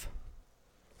Sarafov.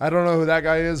 I don't know who that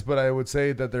guy is, but I would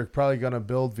say that they're probably going to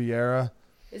build Vieira.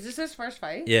 Is this his first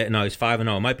fight? Yeah, no, he's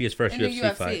 5-0. It might be his first In the UFC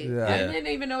UFC. fight. Yeah. I didn't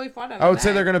even know he fought on. I would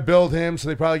say they're going to build him, so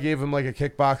they probably gave him like a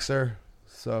kickboxer.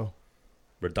 So,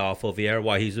 Rodolfo Vieira.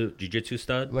 Why, he's a jiu-jitsu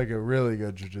stud? like a really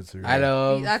good jiu-jitsu. Out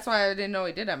of That's why I didn't know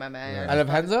he did MMA. out of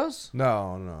Henzo's.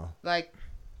 No. Like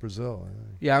Brazil, I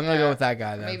think. Yeah, I'm gonna Yeah. go with that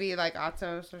guy then. maybe like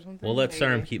Atos or something. We'll let maybe.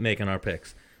 Serm keep making our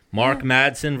picks. Mark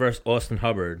Madsen versus Austin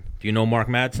Hubbard. Do you know Mark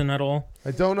Madsen at all?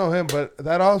 I don't know him, but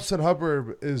that Austin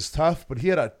Hubbard is tough, but he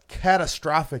had a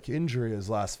catastrophic injury his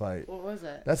last fight. What was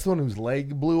it? That's the one whose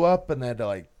leg blew up and they had to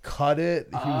like cut it.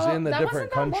 He was in a that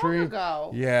different wasn't that country. long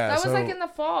ago. Yeah, that was so like in the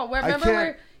fall. Where, I remember can't-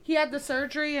 where he had the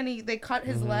surgery and they cut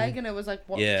his leg and it was like,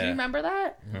 what, do Yeah. you remember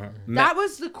that? Ma- That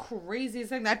was the craziest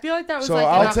thing. I feel like that was So like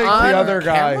I'll in a- take on the other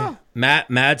guy. camera? Matt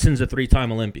Madsen's a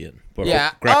 3-time Olympian. For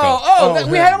Yeah. Greco. Oh,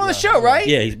 we him, had him on the yeah. show, right?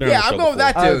 Yeah, he's been on Yeah, the I'm show going with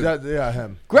that dude. Yeah,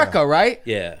 him. Greco, right?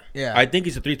 Yeah. Yeah. I think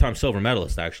he's a 3-time silver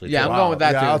medalist, actually. Yeah, too. I'm going with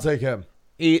that yeah, dude. I'll take him.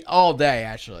 Eat all day,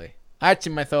 actually. I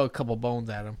actually might throw a couple bones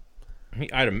at him.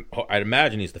 I'd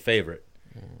imagine he's the favorite.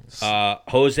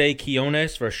 Jose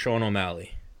Quinones versus Sean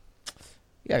O'Malley.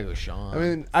 You gotta go, Sean. I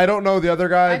mean, I don't know the other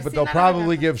guy, I've but seen they'll that probably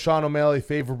other guy. give Sean O'Malley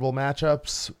favorable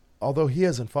matchups, although he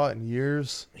hasn't fought in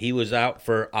years. He was out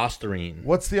for Osterine.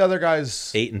 What's the other guy's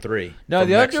 8-3. no, from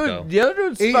the other Mexico. dude. The other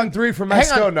dude's 8-3 from Hang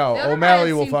Mexico? on. No, The other O'Malley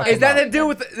guy will I've seen fuck fight- him Is that up. to do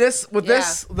with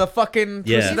this? The fucking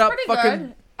Yeah. twisted He's up pretty fucking.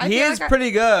 good. I He feel is like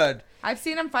pretty good. I've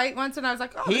seen him fight once and I was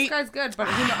like, oh, He- this guy's good. But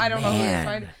I don't know who he's Man.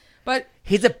 fighting. But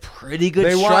He's a pretty good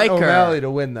They striker. want O'Malley to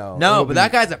win, though. No, It'll but be-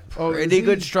 that guy's a Oh, is pretty he?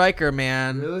 good striker,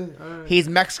 man. Really? All right. He's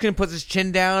Mexican, puts his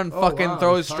chin down, Oh, fucking wow,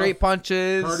 throws tough. straight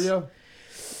punches. Cardio?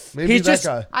 Maybe He's that just-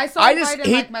 guy. I saw I him just- fight in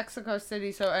he- like Mexico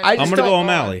City. So I I'm just going to go don't-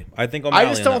 O'Malley. I think O'Malley. I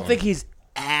just in don't that think one.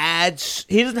 he's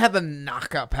he doesn't have the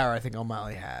knockout power I think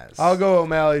O'Malley has. I'll go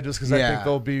O'Malley just because I Yeah. think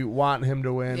they'll be wanting him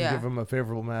to win, Yeah. give him a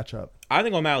favorable matchup. I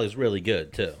think O'Malley's really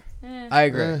good, too. I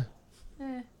agree.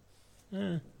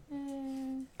 Eh.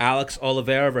 Alex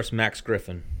Oliveira versus Max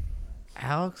Griffin.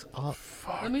 Alex,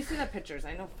 let me see the pictures.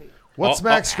 I know. What's Oh,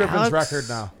 Max Griffin's Alex- record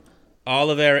now?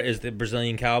 Oliveira is the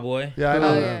Brazilian cowboy. Yeah, I know.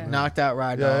 Oh, that. yeah. knocked out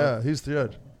Ride Yeah, Dog. yeah, he's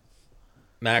good.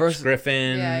 Max Versus-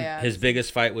 Griffin, Yeah. his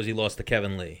biggest fight was he lost to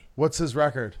Kevin Lee. What's his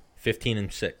record?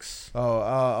 15-6. Oh,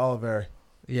 Oliveira.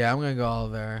 Yeah, I'm gonna go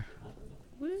Oliveira.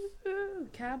 Woo,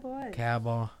 cowboy.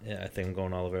 Cowboy. Yeah, I think I'm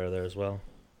going Oliveira there as well.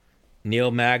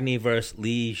 Neil Magny versus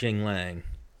Li Jinglang.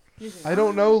 I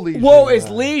don't know Li. Whoa, Jinglang. is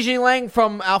Li Jinglang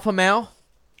from Alpha Male?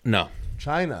 No,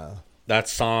 China?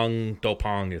 that's Song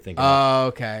Dopong you're thinking of. Oh,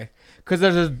 okay. Because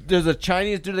there's a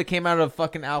Chinese dude that came out of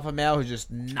fucking Alpha Male who's just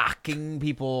knocking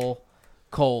people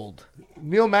cold.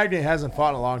 Neil Magny hasn't fought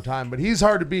in a long time, but he's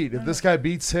hard to beat. If this guy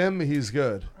beats him, he's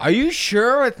good. Are you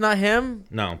sure it's not him?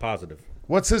 No, I'm positive.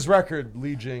 What's his record,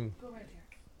 Li Jing?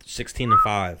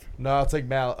 16-5. No, it's like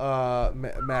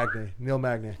Magny. Neil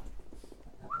Magny.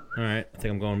 All right, I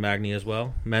think I'm going Magny as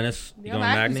well. Menace, you Neil going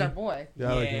Magny's Magny? our boy.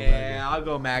 Yeah, I like Neil Magny. I'll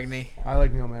go Magny. I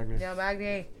like Neil Magny. Neil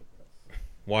Magny.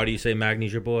 Why do you say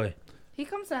Magny's your boy? He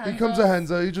comes to Henzo. He comes to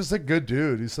Henzo. He's just a good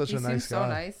dude. He's such He a seems nice so guy.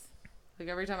 nice. Like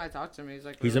every time I talk to him, he's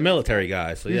like. He's a really military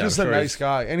guy, so He's yeah. just I'm a sure nice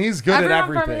guy, and he's good at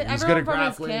Everyone from everything. his- He's good at everyone from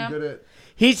his grappling. camp. Good at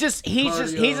He's just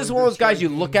Cardio, one of those guys you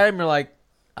good look at him, you're like,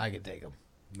 I can take him.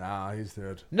 nah, he's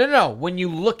good. No. When you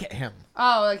look at him,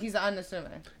 Oh, like he's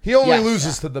unassuming. He only Yes.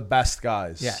 loses to the best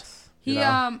guys. yes. He You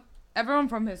know? everyone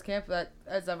from his camp that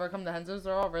has ever come to Henzo's,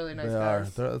 they're all really nice They are.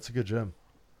 guys. That's a good gym.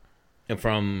 And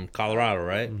from Colorado,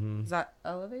 right? Mm-hmm. Is that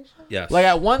elevation? Yes. Like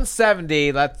at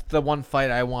 170, that's the one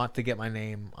fight I want to get my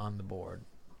name on the board.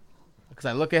 Because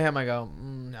I look at him, I go,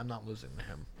 I'm not losing to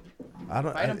him. I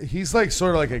don't. Fight him. He's like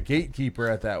sort of like a gatekeeper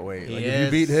at that weight. He Like if you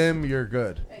is. beat him, you're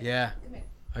good. Yeah,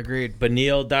 agreed.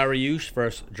 Benil Dariush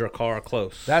versus Drakkar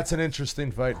Close. That's an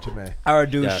interesting fight to me. Our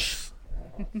douche. yes.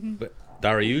 But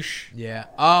Dariush? Yeah.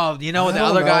 Oh, you know what? I The don't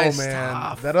other know, guy's man.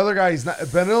 tough. That other guy, he's not.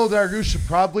 Benil Dariush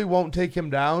probably won't take him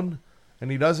down,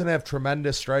 and he doesn't have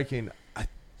tremendous striking.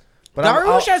 But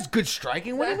Dariush has good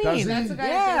striking. What do you Does mean? he? That's the guy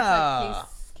Yeah. that's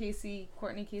like Casey,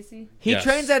 Courtney Casey. He Yes.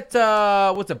 trains at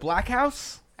what's it, Black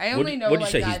House? I What only know. did you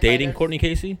like, say? guy He's dating fighters. Courtney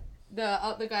Casey?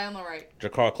 The guy on the right.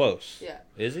 Drakkar Close. Yeah.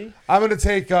 Is he? I'm going to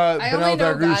take only Benil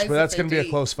know Dariush, guys but that's that going to be a date.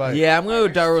 close fight. Yeah, I'm going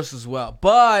to go Dariush as well.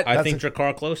 But I That's think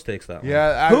Drakkar Close takes that one.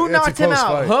 Yeah. who it's a knocked him close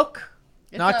out? fight. Hook?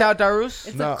 It's Knocked a- out Dariush?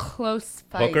 It's No. a close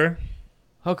fight. Hooker?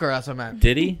 Hooker, that's what I meant.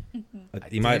 Did he?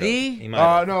 He might have. he? He might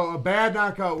have. No, a bad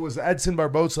knockout was Edson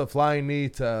Barboza flying knee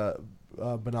to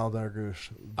Benil Dariush.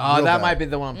 Oh, Real that bad. might be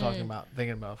the one I'm talking about,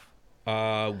 thinking of.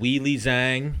 Weili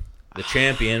Zhang, the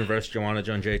champion, versus Joanna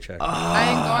Jędrzejczyk. I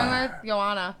am going with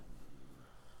Joanna.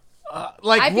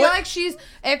 Like, I feel what- like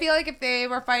I feel like if they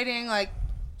were fighting like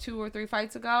 2 or 3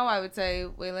 fights ago, I would say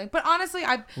Wei-Ling. But honestly,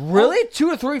 really 2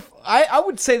 or 3. I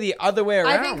would say the other way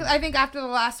around. I think after the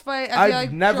last fight, I feel I've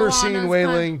like never Joanna's seen kind-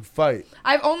 Wei-Ling fight.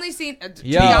 I've only seen. To be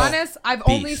Yo. honest, I've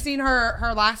only Beast. seen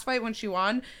her last fight when she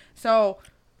won. So,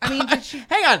 I mean, did she?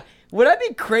 Hang on. Would I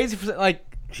be crazy for like?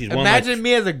 She's won, imagine like-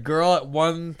 me as a girl at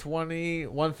 120,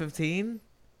 115.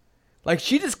 Like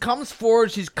she just comes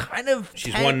forward. She's kind of.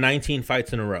 She's won 19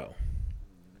 fights in a row.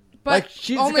 But Like,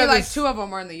 she's only got like this- 2 of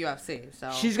them were in the UFC. So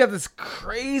She's got this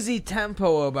crazy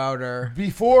tempo about her.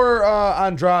 Before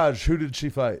Andrade, who did she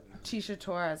fight? Tisha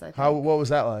Torres. I think. What was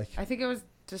that like? I think it was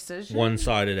decision.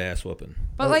 One-sided ass whooping.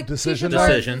 But like Decision? Tisha Torres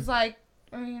Decision. is like,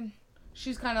 I mean,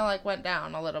 she's kind of like went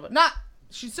down a little bit. Not,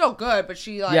 she's still good, but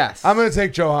she like. Yes. I'm going to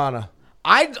take Johanna.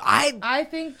 I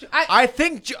think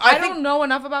think I don't know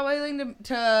enough about Wei-Ling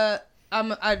to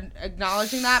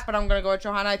acknowledging that, but I'm gonna go with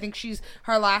Johanna. I think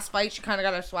her last fight, she kind of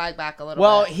got her swag back a little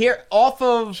Well, bit. here off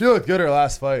of She looked good her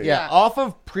last fight. yeah, Yeah. off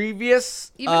of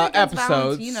previous Even against episodes.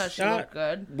 Valentina, she Shot. looked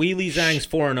good. Weili Zhang's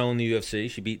 4-0 in the UFC.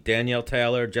 She beat Danielle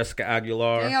Taylor, Jessica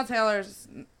Aguilar, Danielle Taylor's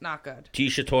not good.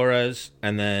 Tisha Torres,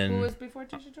 and Who then was before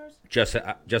Tisha Torres?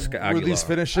 Jessica Were Aguilar. these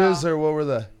finishes or what were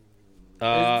they?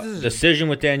 This is- Decision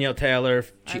with Danielle Taylor.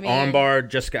 She I mean- armbarred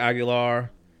Jessica Aguilar.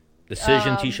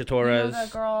 Decision Tisha You Torres. know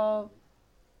that girl.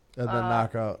 And then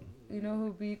knockout. You know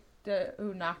who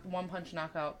who knocked one punch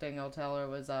knockout Danielle Taylor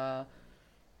was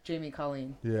Jamie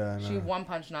Colleen. Yeah, I She know. one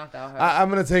punch knocked out her. I'm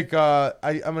gonna take. I'm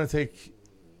gonna take.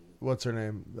 What's her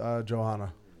name?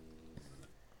 Johanna.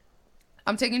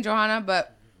 I'm taking Johanna,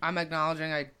 but I'm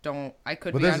acknowledging I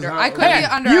could But be this is under. how- I could be Hang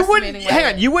Hang on, you wouldn't. underestimating. Hang on,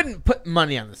 Wei-Ling. you wouldn't put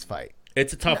money on this fight.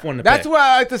 It's a tough one to That's pick. what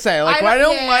I like to say. Like, I I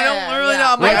don't- don't yeah, really yeah.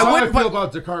 know. That's I how I wouldn't feel put.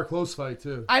 about Dakar close fight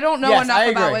too. I don't know Yes, enough I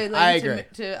about agree. Wei-Ling I to, agree.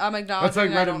 to. I'm acknowledging That's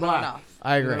like I Red don't and know Black. enough.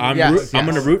 I agree. I'm Yes, I'm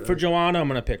yes. gonna root for Joanna. I'm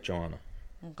gonna pick Joanna.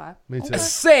 Okay. Me too. Okay.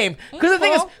 Same. Because the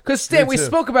thing is, Cool. because Stan, Me we too.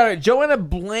 spoke about it. Joanna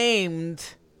blamed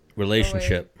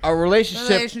Relationship. a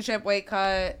Relationship, weight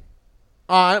cut.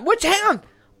 on which, hang on,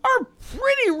 are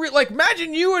pretty like.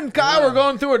 Imagine you and Kyle were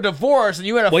going through a divorce and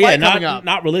you had a Well, fight yeah, coming up.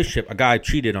 not relationship. A guy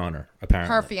cheated on her.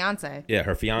 Apparently. Her fiance. Yeah,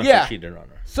 her fiance Yeah. cheated on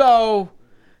her. So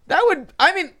that would,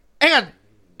 I mean, hang on,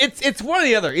 it's one or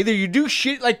the other. Either you do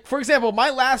shit, like for example, my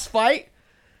last fight,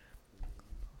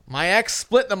 my ex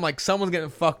split. And I'm like, someone's getting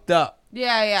fucked up.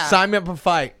 Yeah. Sign me up for a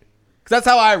fight. Because that's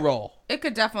how I roll. It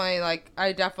could definitely, like,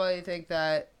 I definitely think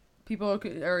that people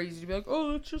are easy to be like,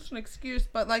 oh, it's just an excuse.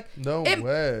 But, like, No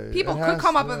way. People It could has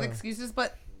come up to. with excuses,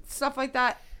 but stuff like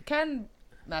that can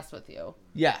mess with you.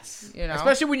 Yes. You know?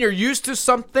 Especially when you're used to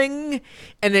something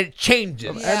and it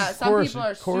changes. Yeah, of some course, people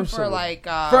are of course super, it would. like,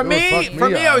 For It would me,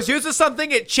 fuck me I up. was used to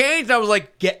something, it changed, I was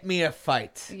like, get me a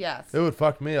fight. yes. It would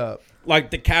fuck me up.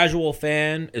 Like the casual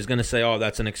fan is gonna say, "Oh,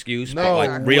 that's an excuse," but No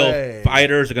like real way.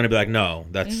 fighters are gonna be like, "No,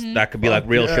 that could be like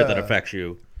real shit that yeah. affects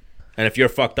you." And if you're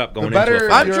fucked up going better- into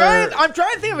a I'm fight,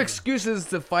 trying to think of excuses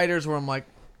to fighters where I'm like,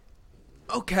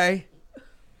 okay.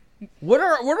 What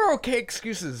are okay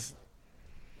excuses?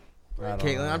 I don't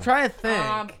Caitlin, know. I'm trying to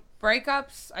think.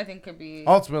 Breakups, I think, could be.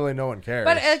 Ultimately, no one cares.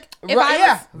 But like, if Right, I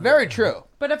yeah, was, very true.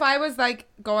 but if I was like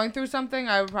going through something,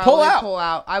 I would probably pull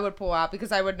out. I would pull out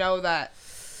because I would know that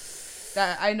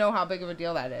I know how big of a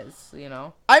deal that is. You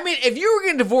know. I mean, if you were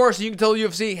getting divorced and you can tell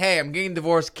UFC, hey, I'm getting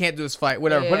divorced, can't do this fight,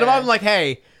 whatever. But if Yeah. I'm like,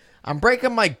 hey, I'm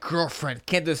breaking my girlfriend,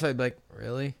 can't do this fight, I'd be like,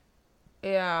 really?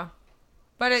 Yeah.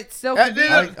 But it still could be.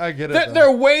 I get it. though.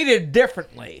 They're weighted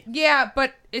differently. Yeah,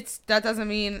 but that doesn't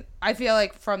mean. I feel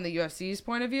like from the UFC's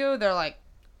point of view, they're like.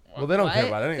 Well, they don't care what?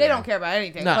 about anything. They don't care about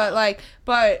anything. No.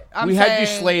 But I'm We saying, had you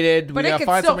slated, But we it gotta could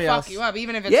find still somebody fuck else. you up,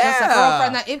 even if it's just a Yeah.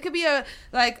 girlfriend. That it could be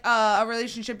a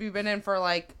relationship you've been in for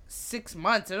like 6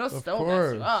 months. It'll still mess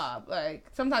course. you up. Like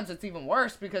sometimes it's even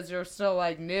worse because you're still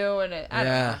like new and I don't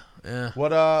know.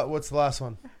 Yeah. What's the last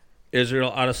one?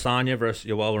 Israel Adesanya versus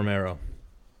Yoel Romero.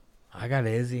 I got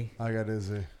Izzy. I got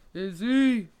Izzy. Is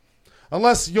he?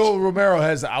 Unless Yoel Romero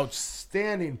has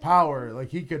outstanding power, like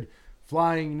he could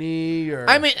flying knee or.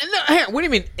 I mean, no, hang on, what do you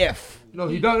mean if? no,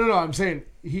 he does. No, I'm saying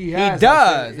he has. does,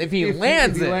 outstanding- if he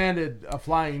lands if he it. landed a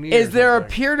flying knee. Is or there a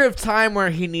something. period of time where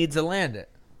he needs to land it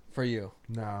for you?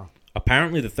 No.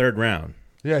 Apparently, the third round.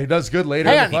 Yeah, he does good later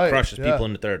Hang in on. the He fight. crushes Yeah, people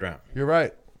in the third round. You're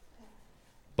right.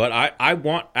 But I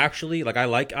want actually, like, I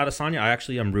like Adesanya. I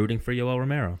actually am rooting for Yoel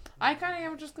Romero. I kind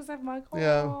of am just because I have Michael.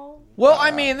 Yeah. Well,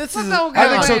 I mean, this is. so I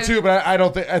think so Good. too, but I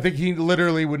don't think. I think he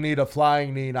literally would need a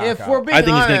flying knee knockout. If we're being I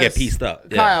think honest, he's gonna get pieced up.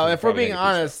 Yeah, Kyle, he's if we're probably being gonna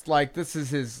get pieced honest, like this is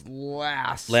his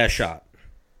last shot.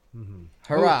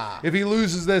 hurrah. If he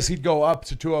loses this, he'd go up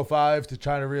to 205 to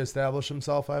try to reestablish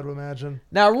himself. I'd imagine.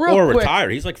 Now, real Or quick, retire.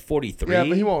 He's like 43. Yeah,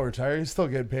 but he won't retire. He's still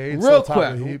getting paid. real still top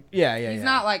of the quick, heap. yeah. He's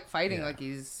not like fighting like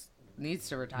he's needs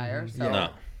to retire. So. No.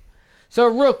 So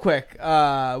real quick,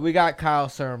 we got Kyle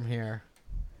Serm here.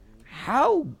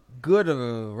 How good of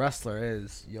a wrestler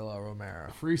is Yoel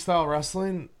Romero? Freestyle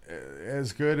wrestling,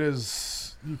 as good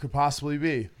as you could possibly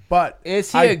be. But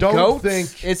Is he I a don't goat?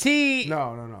 think. Is he?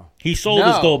 No. He sold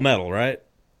No. his gold medal, right?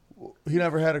 He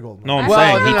never had a gold No, medal. I'm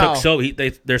Well, saying he no. took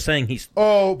so. They're saying he's.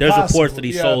 Oh, There's reports possibly. that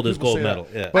he Yeah, sold his people gold say that. medal.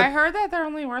 Yeah. But- I heard that they're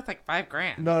only worth like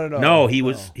 $5,000. No. No, he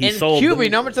was. He In sold. Cuba, you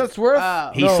know how much that's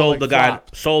worth? He No, sold like the guy.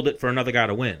 flopped. Sold it for another guy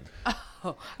to win.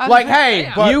 Like,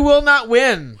 hey, Damn. you will not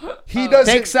win. He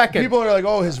doesn't. Take second. People are like,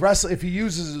 oh, his wrestling. If he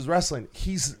uses his wrestling,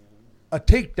 he's a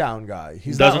takedown guy.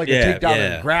 He's not Doesn't- like yeah, a takedown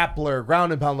yeah. and grappler,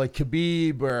 ground and pound like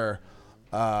Khabib or,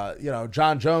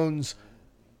 John Jones,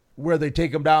 where they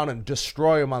take him down and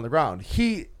destroy him on the ground.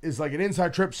 He is like an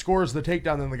inside trip, scores the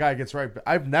takedown, then the guy gets right.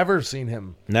 I've never seen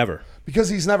him Never. because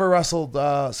he's never wrestled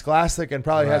Scholastic and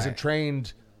probably Right. hasn't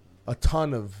trained a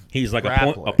ton of. He's like a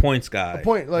grappling. points guy. A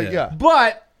point, like yeah.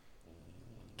 But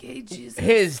Gauges.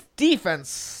 his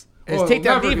defense, his Oh, takedown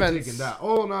never get defense. taken down.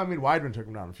 Oh no, I mean Weidman took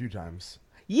him down a few times.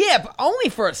 Yeah, but only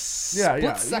for a Yeah, split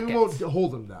yeah. second. You won't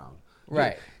hold him down.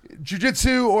 Right.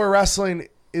 Jiu-jitsu or wrestling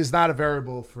is not a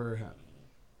variable for him.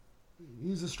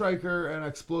 He's a striker and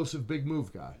explosive big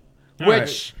move guy.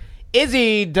 Which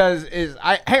Izzy does is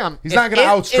hang on. He's If not gonna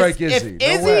outstrike if Izzy. No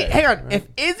Izzy, way. hang on. If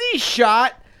Izzy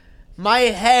shot, my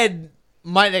head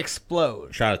might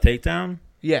explode. Shot a takedown.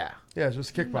 Yeah. Yeah, it's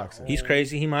just kickboxing. He's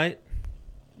crazy. He might.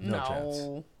 No No.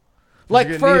 chance. Like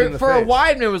get kneed in the for a face.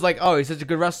 Weidman, it was like, oh, he's such a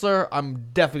good wrestler. I'm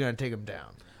definitely gonna take him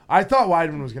down. I thought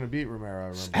Weidman was going to beat Romero. I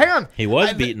remember. Hang on. He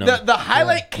was beating him. The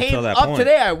highlight Until came that up point.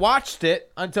 today. I watched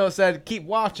it until it said keep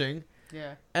watching,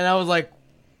 Yeah. and I was like,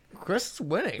 Chris is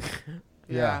winning.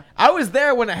 Yeah. I was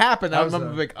there when it happened. I I was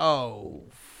remember there. like, oh.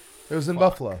 It was in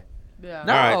Buffalo. Yeah.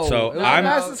 No, All right, so it was I'm-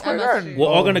 Madison Square MSG. Garden. We're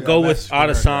all Oh, gonna yeah, go that's with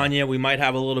correct. Adesanya. We might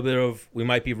have a little bit of. We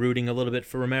might be rooting a little bit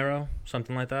for Romero,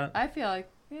 something like that. I feel like,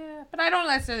 yeah. But I don't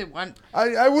necessarily want.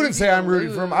 I wouldn't say I'm rooting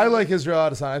lose. for him. I like Israel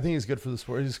Adesanya. I think he's good for the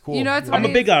sport. He's cool. You know, it's I'm a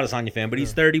funny. big Adesanya fan, but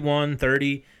he's 31,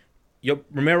 30.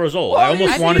 Romero's old. Well, I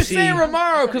almost you want to see. say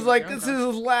Romero because like this is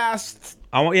his last.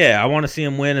 I want to see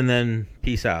him win and then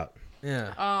peace out.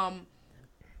 Yeah.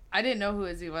 I didn't know who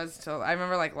Izzy was till I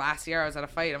remember like last year I was at a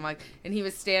fight. I'm like, and he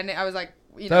was standing. I was like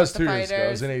you That know, was the 2 years ago. It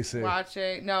fighters was in AC.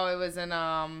 watching. No, it was in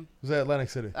It was at Atlantic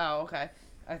City. Oh, okay.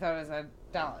 I thought it was in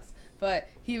Dallas, but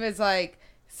he was like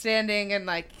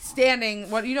standing.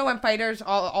 What you know when fighters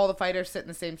all the fighters sit in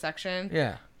the same section?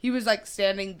 Yeah. He was like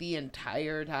standing the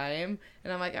entire time,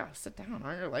 and I'm like, "Oh, sit down.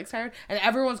 Aren't your legs tired?" And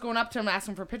everyone's going up to him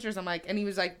asking for pictures. I'm like, and he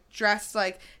was like dressed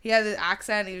like he had the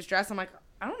accent. He was dressed. I'm like,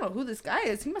 I don't know who this guy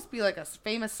is. He must be like a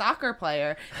famous soccer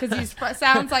player because he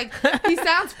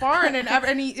sounds foreign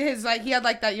and he had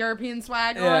like that European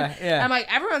swag on. Yeah. I'm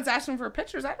like, everyone's asking for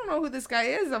pictures. I don't know who this guy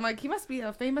is. I'm like, he must be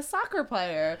a famous soccer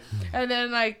player. And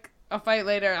then like a fight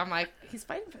later, I'm like, he's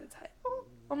fighting for the title.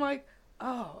 I'm like,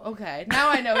 oh, okay. Now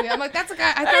I know. I'm like, that's a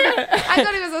guy. I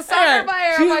thought he was a soccer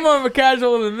player. She's I'm like, more of a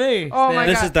casual than me. Oh my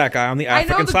This God. is that guy on the I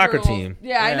know African the soccer girls. team.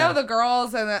 Yeah, I Yeah. know the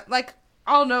girls and like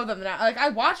I'll know them now. Like I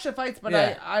watched the fights, but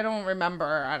Yeah. I don't remember.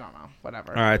 I don't know.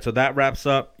 Whatever. All right, so that wraps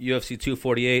up UFC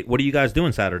 248. What are you guys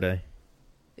doing Saturday?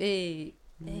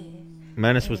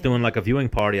 Menace was doing like a viewing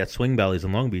party at Swing Bellies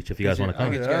in Long Beach. If you guys want to I'll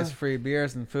come, get you guys free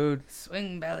beers and food.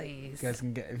 Swing bellies. You guys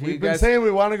can get. If you We've been guys, saying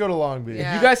we want to go to Long Beach.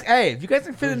 Yeah. if you guys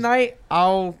can fit the night,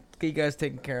 I'll get you guys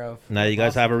taken care of. now you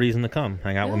guys have a reason to come,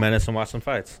 hang out with Yeah. Menace and watch some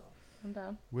fights. I'm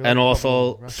down. We like And a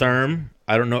also, couple restaurants. CERM.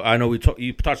 I don't know. I know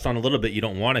you touched on a little bit. You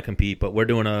don't want to compete, but we're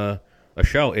doing a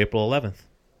show April 11th.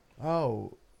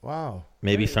 Oh, wow.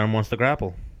 Maybe CERM wants to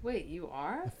grapple. Wait, you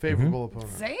are? Favorable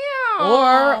opponent. Damn.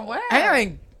 Or Where?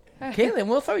 hang on, Caitlin,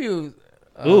 we'll throw you.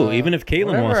 Ooh, even if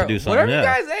Caitlin wants to do something, whatever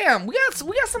yeah. you guys am, we got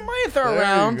some money to throw There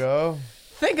around. you go.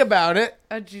 Think about it.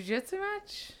 A jiu-jitsu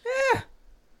match? Yeah,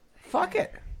 fuck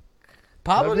it.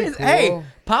 Pablo That'd be needs. cool. Hey,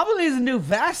 Pablo needs a new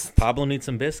vest. Pablo needs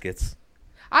some biscuits.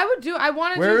 I want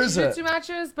to Where do is jiu-jitsu it?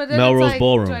 matches, but then Melrose it's like,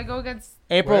 Ballroom. do I go against...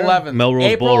 April Where? 11th.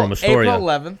 Melrose Ballroom, Astoria. April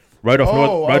 11th. Right off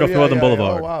Yeah, Northern yeah.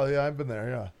 Boulevard. Oh, wow. Yeah, I've been there.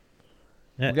 Yeah.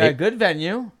 Yeah, We got a good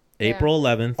venue. April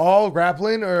 11th. All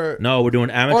grappling or No, we're doing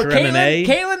Or amateur MMA.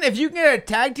 Caitlin, if you can get a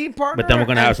tag team partner, But then we're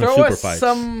gonna and have some throw super us fights.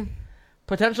 some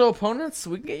potential opponents,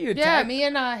 we can get you a Yeah, tag. me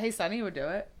and Hey Sunny would do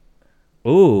it.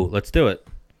 Ooh, let's do it.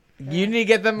 You need to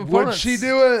get them would opponents. she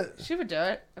do it? She would do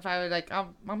it. If I would like, I'll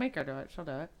make her do it. She'll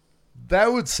do it.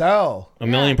 That would sell. A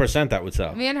million % that would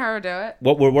sell. Me and her would do it.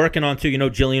 What we're working on too, you know,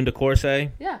 Jillian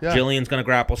DeCourse. Yeah. Yeah. Jillian's gonna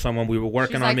grapple someone. We were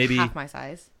working She's on like maybe half my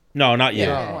size. no, not yet.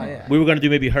 Yeah. Oh, yeah. We were gonna do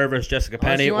maybe her versus Jessica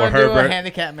Unless Penny you or wanna her do a versus.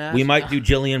 handicap match. We might do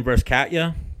Jillian versus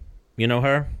Katya. You know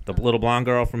her, the little blonde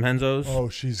girl from Henzo's. Oh,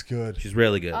 she's good. She's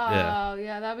really good. Oh, yeah,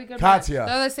 yeah, that'd be good. Katya. match.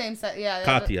 They're the same size. Yeah.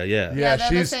 Katya. Yeah. Yeah, they're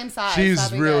the she's same size. She's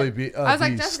That'd be really good. a I was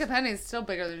like, beast. Jessica Penny's still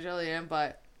bigger than Jillian,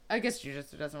 but I guess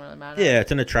jiu-jitsu doesn't really matter. Yeah,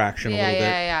 it's an attraction a Yeah, little bit.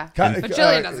 yeah. Ka- But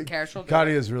Jillian doesn't care. She'll do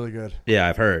Katia it. is really good. Yeah,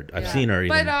 I've heard. I've Yeah. seen her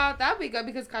even. But that'd be good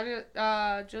because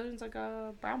Jillian's like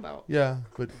a brown belt. Yeah,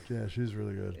 but yeah, she's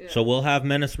really good. Yeah. So we'll have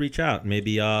Menace reach out.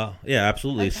 Maybe yeah,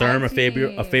 absolutely. A CERM, tag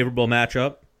a team. favorable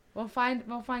matchup. We'll find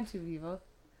two people.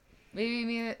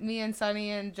 Maybe me and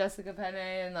Sunny and Jessica Penne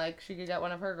and like she could get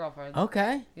one of her girlfriends.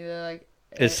 Okay. Either like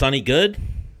Is Sunny good?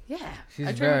 yeah, She's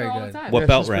I train very with her all good. the time. What Yeah,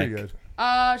 belt she's pretty rank?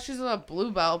 good. She's a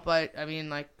blue belt, but I mean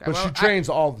like But she trains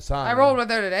all the time. I rolled with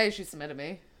her today. She submitted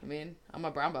me. I mean, I'm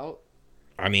a brown belt.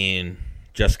 I mean,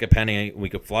 Jessica Penny, we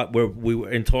could fly. We were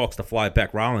in talks to fly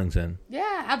Beck Rawlings in.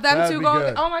 Yeah, have them That'd two be go.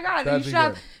 good. Oh my god, That'd be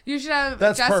good. you should have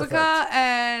That's Jessica perfect.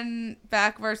 and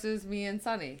Beck versus me and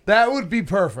Sunny. That would be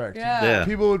perfect. Yeah. Yeah.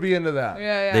 People would be into that.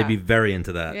 Yeah. They'd be very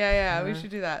into that. Yeah, we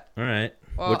should do that. All right.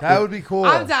 Well, That would be cool.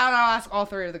 I'm down. I'll ask all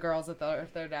three of the girls if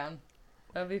they're down.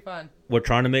 That'd be fun. We're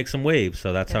trying to make some waves,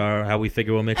 so that's how we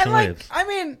figure we'll make And some like, waves. I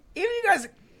mean, even you guys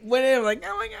went in like,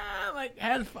 oh my god, like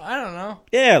had fun. I don't know.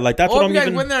 Yeah, like that's Or what if I'm you guys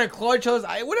even. went there and clawed each other's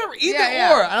whatever. Either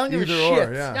Yeah. or. I don't give Either a shit.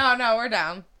 or, yeah. No, we're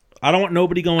down. I don't want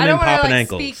nobody going I in don't want to popping like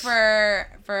ankles. speak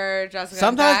for Jessica. Sometimes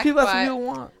and Beck, people have but to do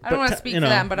what want. I don't want But, to speak you for know,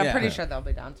 them, but I'm yeah. pretty sure they'll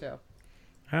be down too. All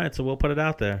right, so we'll put it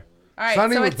out there. All right,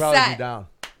 Sunny so would it's probably set. be down.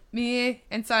 Me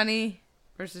and Sunny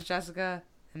versus Jessica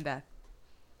and Beth.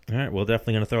 All right, we're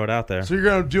definitely gonna throw it out there. So you're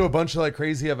gonna do a bunch of like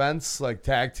crazy events, like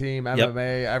tag team,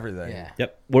 MMA, everything. Yeah.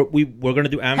 Yep, we're gonna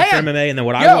do amateur Hey, MMA, and then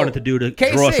what yo, I wanted to do to draw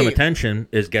KC, some attention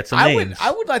is get some names.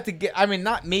 I would like to get. I mean,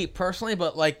 not me personally,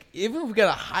 but like even if we get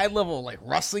a high level like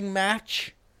wrestling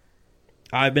match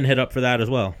I've been hit up for that as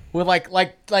well. with like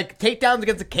takedowns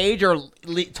against a cage or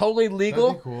totally legal.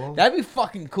 That'd be cool. That'd be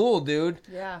fucking cool, dude.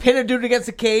 Yeah. Pin a dude against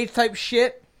a cage type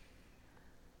shit.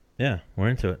 Yeah, we're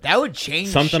into it. That would change.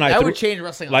 Something that would change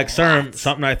wrestling. Like a CERM, lot.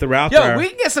 something I threw out Yo, there. we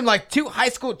can get some like 2 high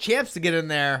school champs to get in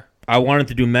there. I wanted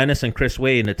to do Menace and Chris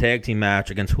Wade in a tag team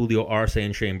match against Julio Arce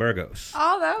and Shane Burgos.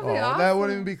 Oh, that would be Oh, awesome. that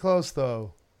wouldn't even be close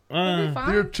though. It'd be fine.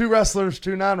 There are 2 wrestlers,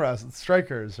 2 non-wrestlers,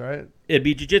 strikers, right? It'd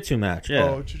be jiu-jitsu match. Yeah.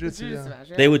 Oh, jiu-jitsu. Jiu-jitsu Yeah. match,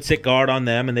 yeah. They would sit guard on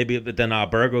them, and they'd be. But then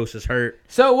Burgos is hurt.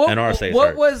 So what? And Arce is what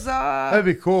hurt. was That'd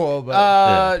be cool,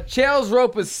 but Chael's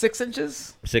rope was 6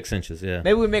 inches. 6 inches. Yeah.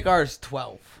 Maybe we make ours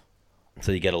 12.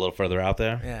 So you get a little further out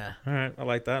there. Yeah. All right. I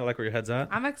like that. I like where your head's at.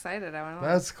 I'm excited. I want to.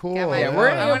 that's cool. Get my Yeah, phone. we're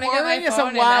I wanna get my gonna get phone some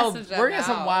and wild. message them We're gonna get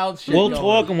some now. wild shit. We'll going.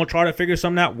 talk and we'll try to figure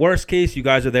something out. Worst case, you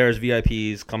guys are there as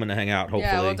VIPs coming to hang out. Hopefully,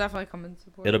 Yeah, we'll definitely come and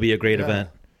support. it'll be a great Yeah. event.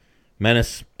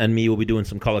 Menace and me will be doing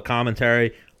some color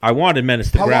commentary. I wanted Menace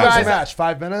to How long grab is the some- match?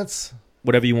 5 minutes?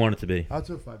 whatever you want it to be. I'll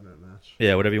do a 5-minute match.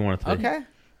 Yeah, whatever you want it to be. Okay.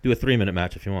 Do a 3-minute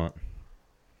match if you want.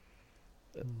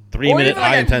 Or 3-minute even like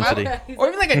high a- intensity. Or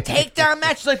even like a takedown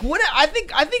match. Like what? I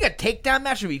think a takedown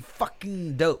match would be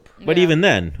fucking dope. But Yeah. even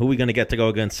then, who are we going to get to go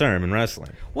against Serm in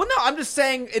wrestling? Well, no, I'm just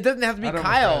saying it doesn't have to be I don't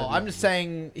Kyle. know. I'm just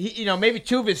saying, maybe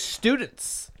 2 of his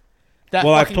students that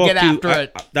Well, I've fucking talked get to. after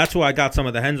it. That's who I got some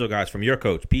of the Henzo guys from your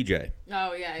coach, PJ.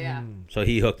 Oh yeah. So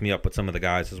he hooked me up with some of the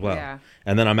guys as well. Yeah.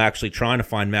 And then I'm actually trying to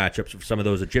find matchups for some of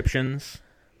those Egyptians.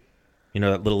 You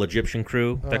know, that little Egyptian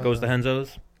crew that goes to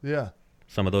Henzo's? Yeah.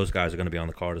 Some of those guys are going to be on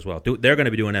the card as well. They're going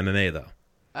to be doing MMA, though.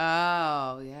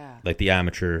 Oh yeah. Like the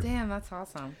amateur. Damn, that's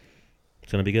awesome.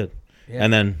 It's going to be good. Yeah.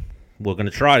 And then we're going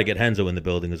to try to get Henzo in the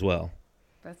building as well.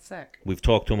 That's sick. We've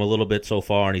talked to him a little bit so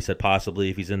far, and he said possibly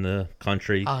if he's in the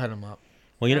country. I'll hit him up.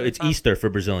 Well, you know, it's Easter for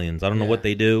Brazilians. I don't know what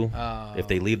they do. Oh. If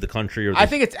they leave the country or I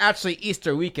think it's actually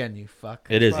Easter weekend. You fuck.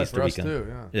 it is Probably Easter for us weekend.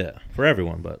 too, yeah. Yeah, for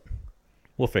everyone, but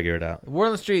we'll figure it out. Word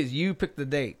on the street is you pick the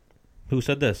date. Who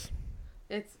said this?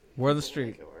 It's Word on the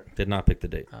street. Did not pick the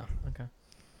date. Oh, okay.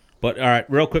 But all right,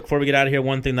 real quick before we get out of here,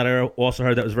 one thing that I also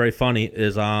heard that was very funny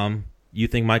is you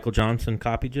think Michael Johnson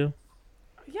copied you?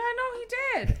 Yeah, I know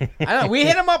he did. I know. We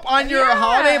hit him up on your Yeah.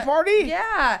 holiday party.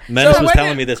 Yeah. Menace So was when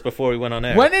telling did- me this before we went on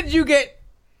air. When did you get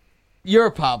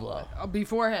your Pablo?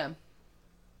 Before him.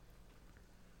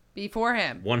 Before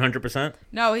him. 100%?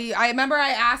 No, I remember I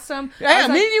asked him. I Hang was on,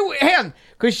 like, me and you, hang on,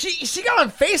 because she got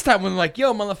on FaceTime when like,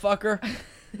 yo, motherfucker,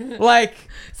 like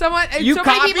someone. you so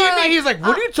many copied people me. are He's like,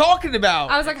 what are you talking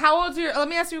about? I was like, how old's your? Let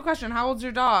me ask you a question. How old's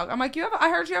your dog? I'm like, I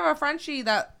heard you have a Frenchie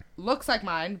that looks like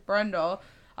mine, Brendel.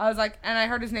 I was like, and I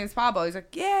heard his name's Pablo. He's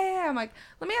like, yeah. I'm like,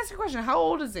 let me ask you a question. How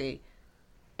old is he?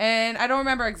 And I don't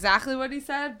remember exactly what he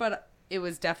said, but it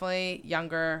was definitely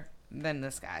younger than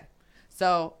this guy.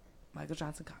 So Michael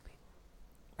Johnson copied.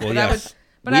 Well, But yes.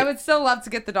 I would still love to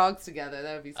get the dogs together.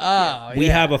 That would be so cute. We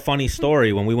have a funny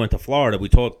story when we went to Florida. We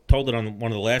told it on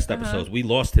one of the last episodes. We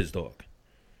lost his dog.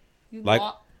 You Like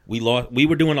lo- we lost. We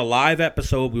were doing a live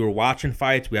episode. We were watching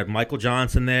fights. We had Michael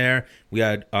Johnson there. We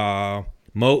had Mo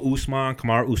Usman,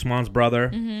 Kamar Usman's brother,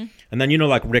 and then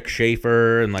like Rick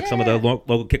Schaefer and like some of the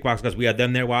local kickbox guys. We had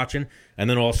them there watching, and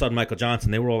then all of a sudden Michael Johnson.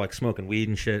 They were all like smoking weed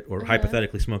and shit, or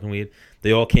hypothetically smoking weed.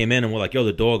 They all came in and were like, "Yo,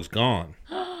 the dog's gone."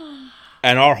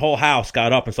 And our whole house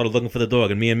got up and started looking for the dog.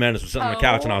 And me and Menace were sitting on the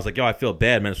couch, and I was like, "Yo, I feel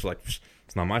bad." Menace was like,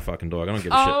 "It's not my fucking dog. I don't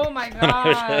give a shit." Oh my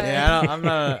god. Yeah, I'm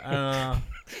not. I don't know.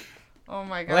 Oh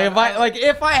my god.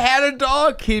 If I had a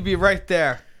dog, he'd be right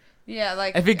there. Yeah,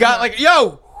 like If he got like,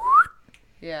 yo,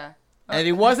 yeah. and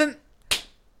he wasn't.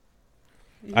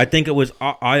 I think it was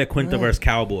Iaquinta versus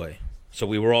Cowboy. So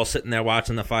we were all sitting there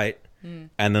watching the fight, and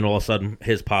then all of a sudden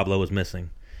his Pablo was missing,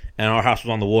 and our house was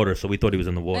on the water, so we thought he was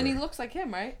in the water. And he looks like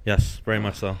him, right? Yes, very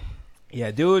much so.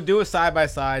 Yeah, do a side by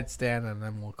side stand, and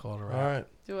then we'll call it a wrap. All right.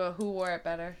 Do a who wore it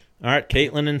better. All right,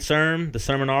 Caitlin and Serm, the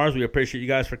Sermonars, we appreciate you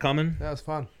guys for coming. Yeah, it's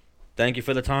fun. Thank you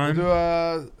for the We'll time.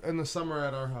 do in the summer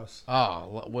at our house.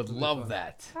 Oh, would love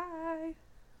that. Bye.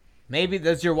 Maybe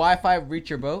does your Wi-Fi reach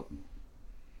your boat?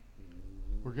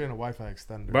 We're getting a Wi-Fi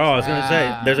extender. Bro, I was going to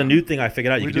say, there's a new thing I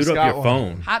figured out. You We can do just it off your got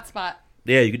one. phone. Hotspot.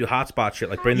 Yeah, you can do hotspot shit,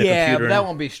 like bring the Yeah, computer but that in,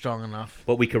 won't be strong enough.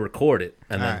 but we could record it.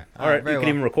 And All then, right. all right, Very you can well.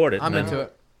 even record it. I'm and then into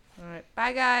it. All right.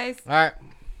 Bye, guys. All right.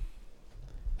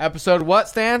 Episode what,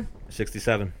 Stan?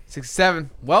 67. 67.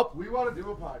 Well, We want to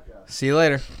do a podcast. see you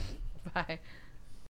later. Bye.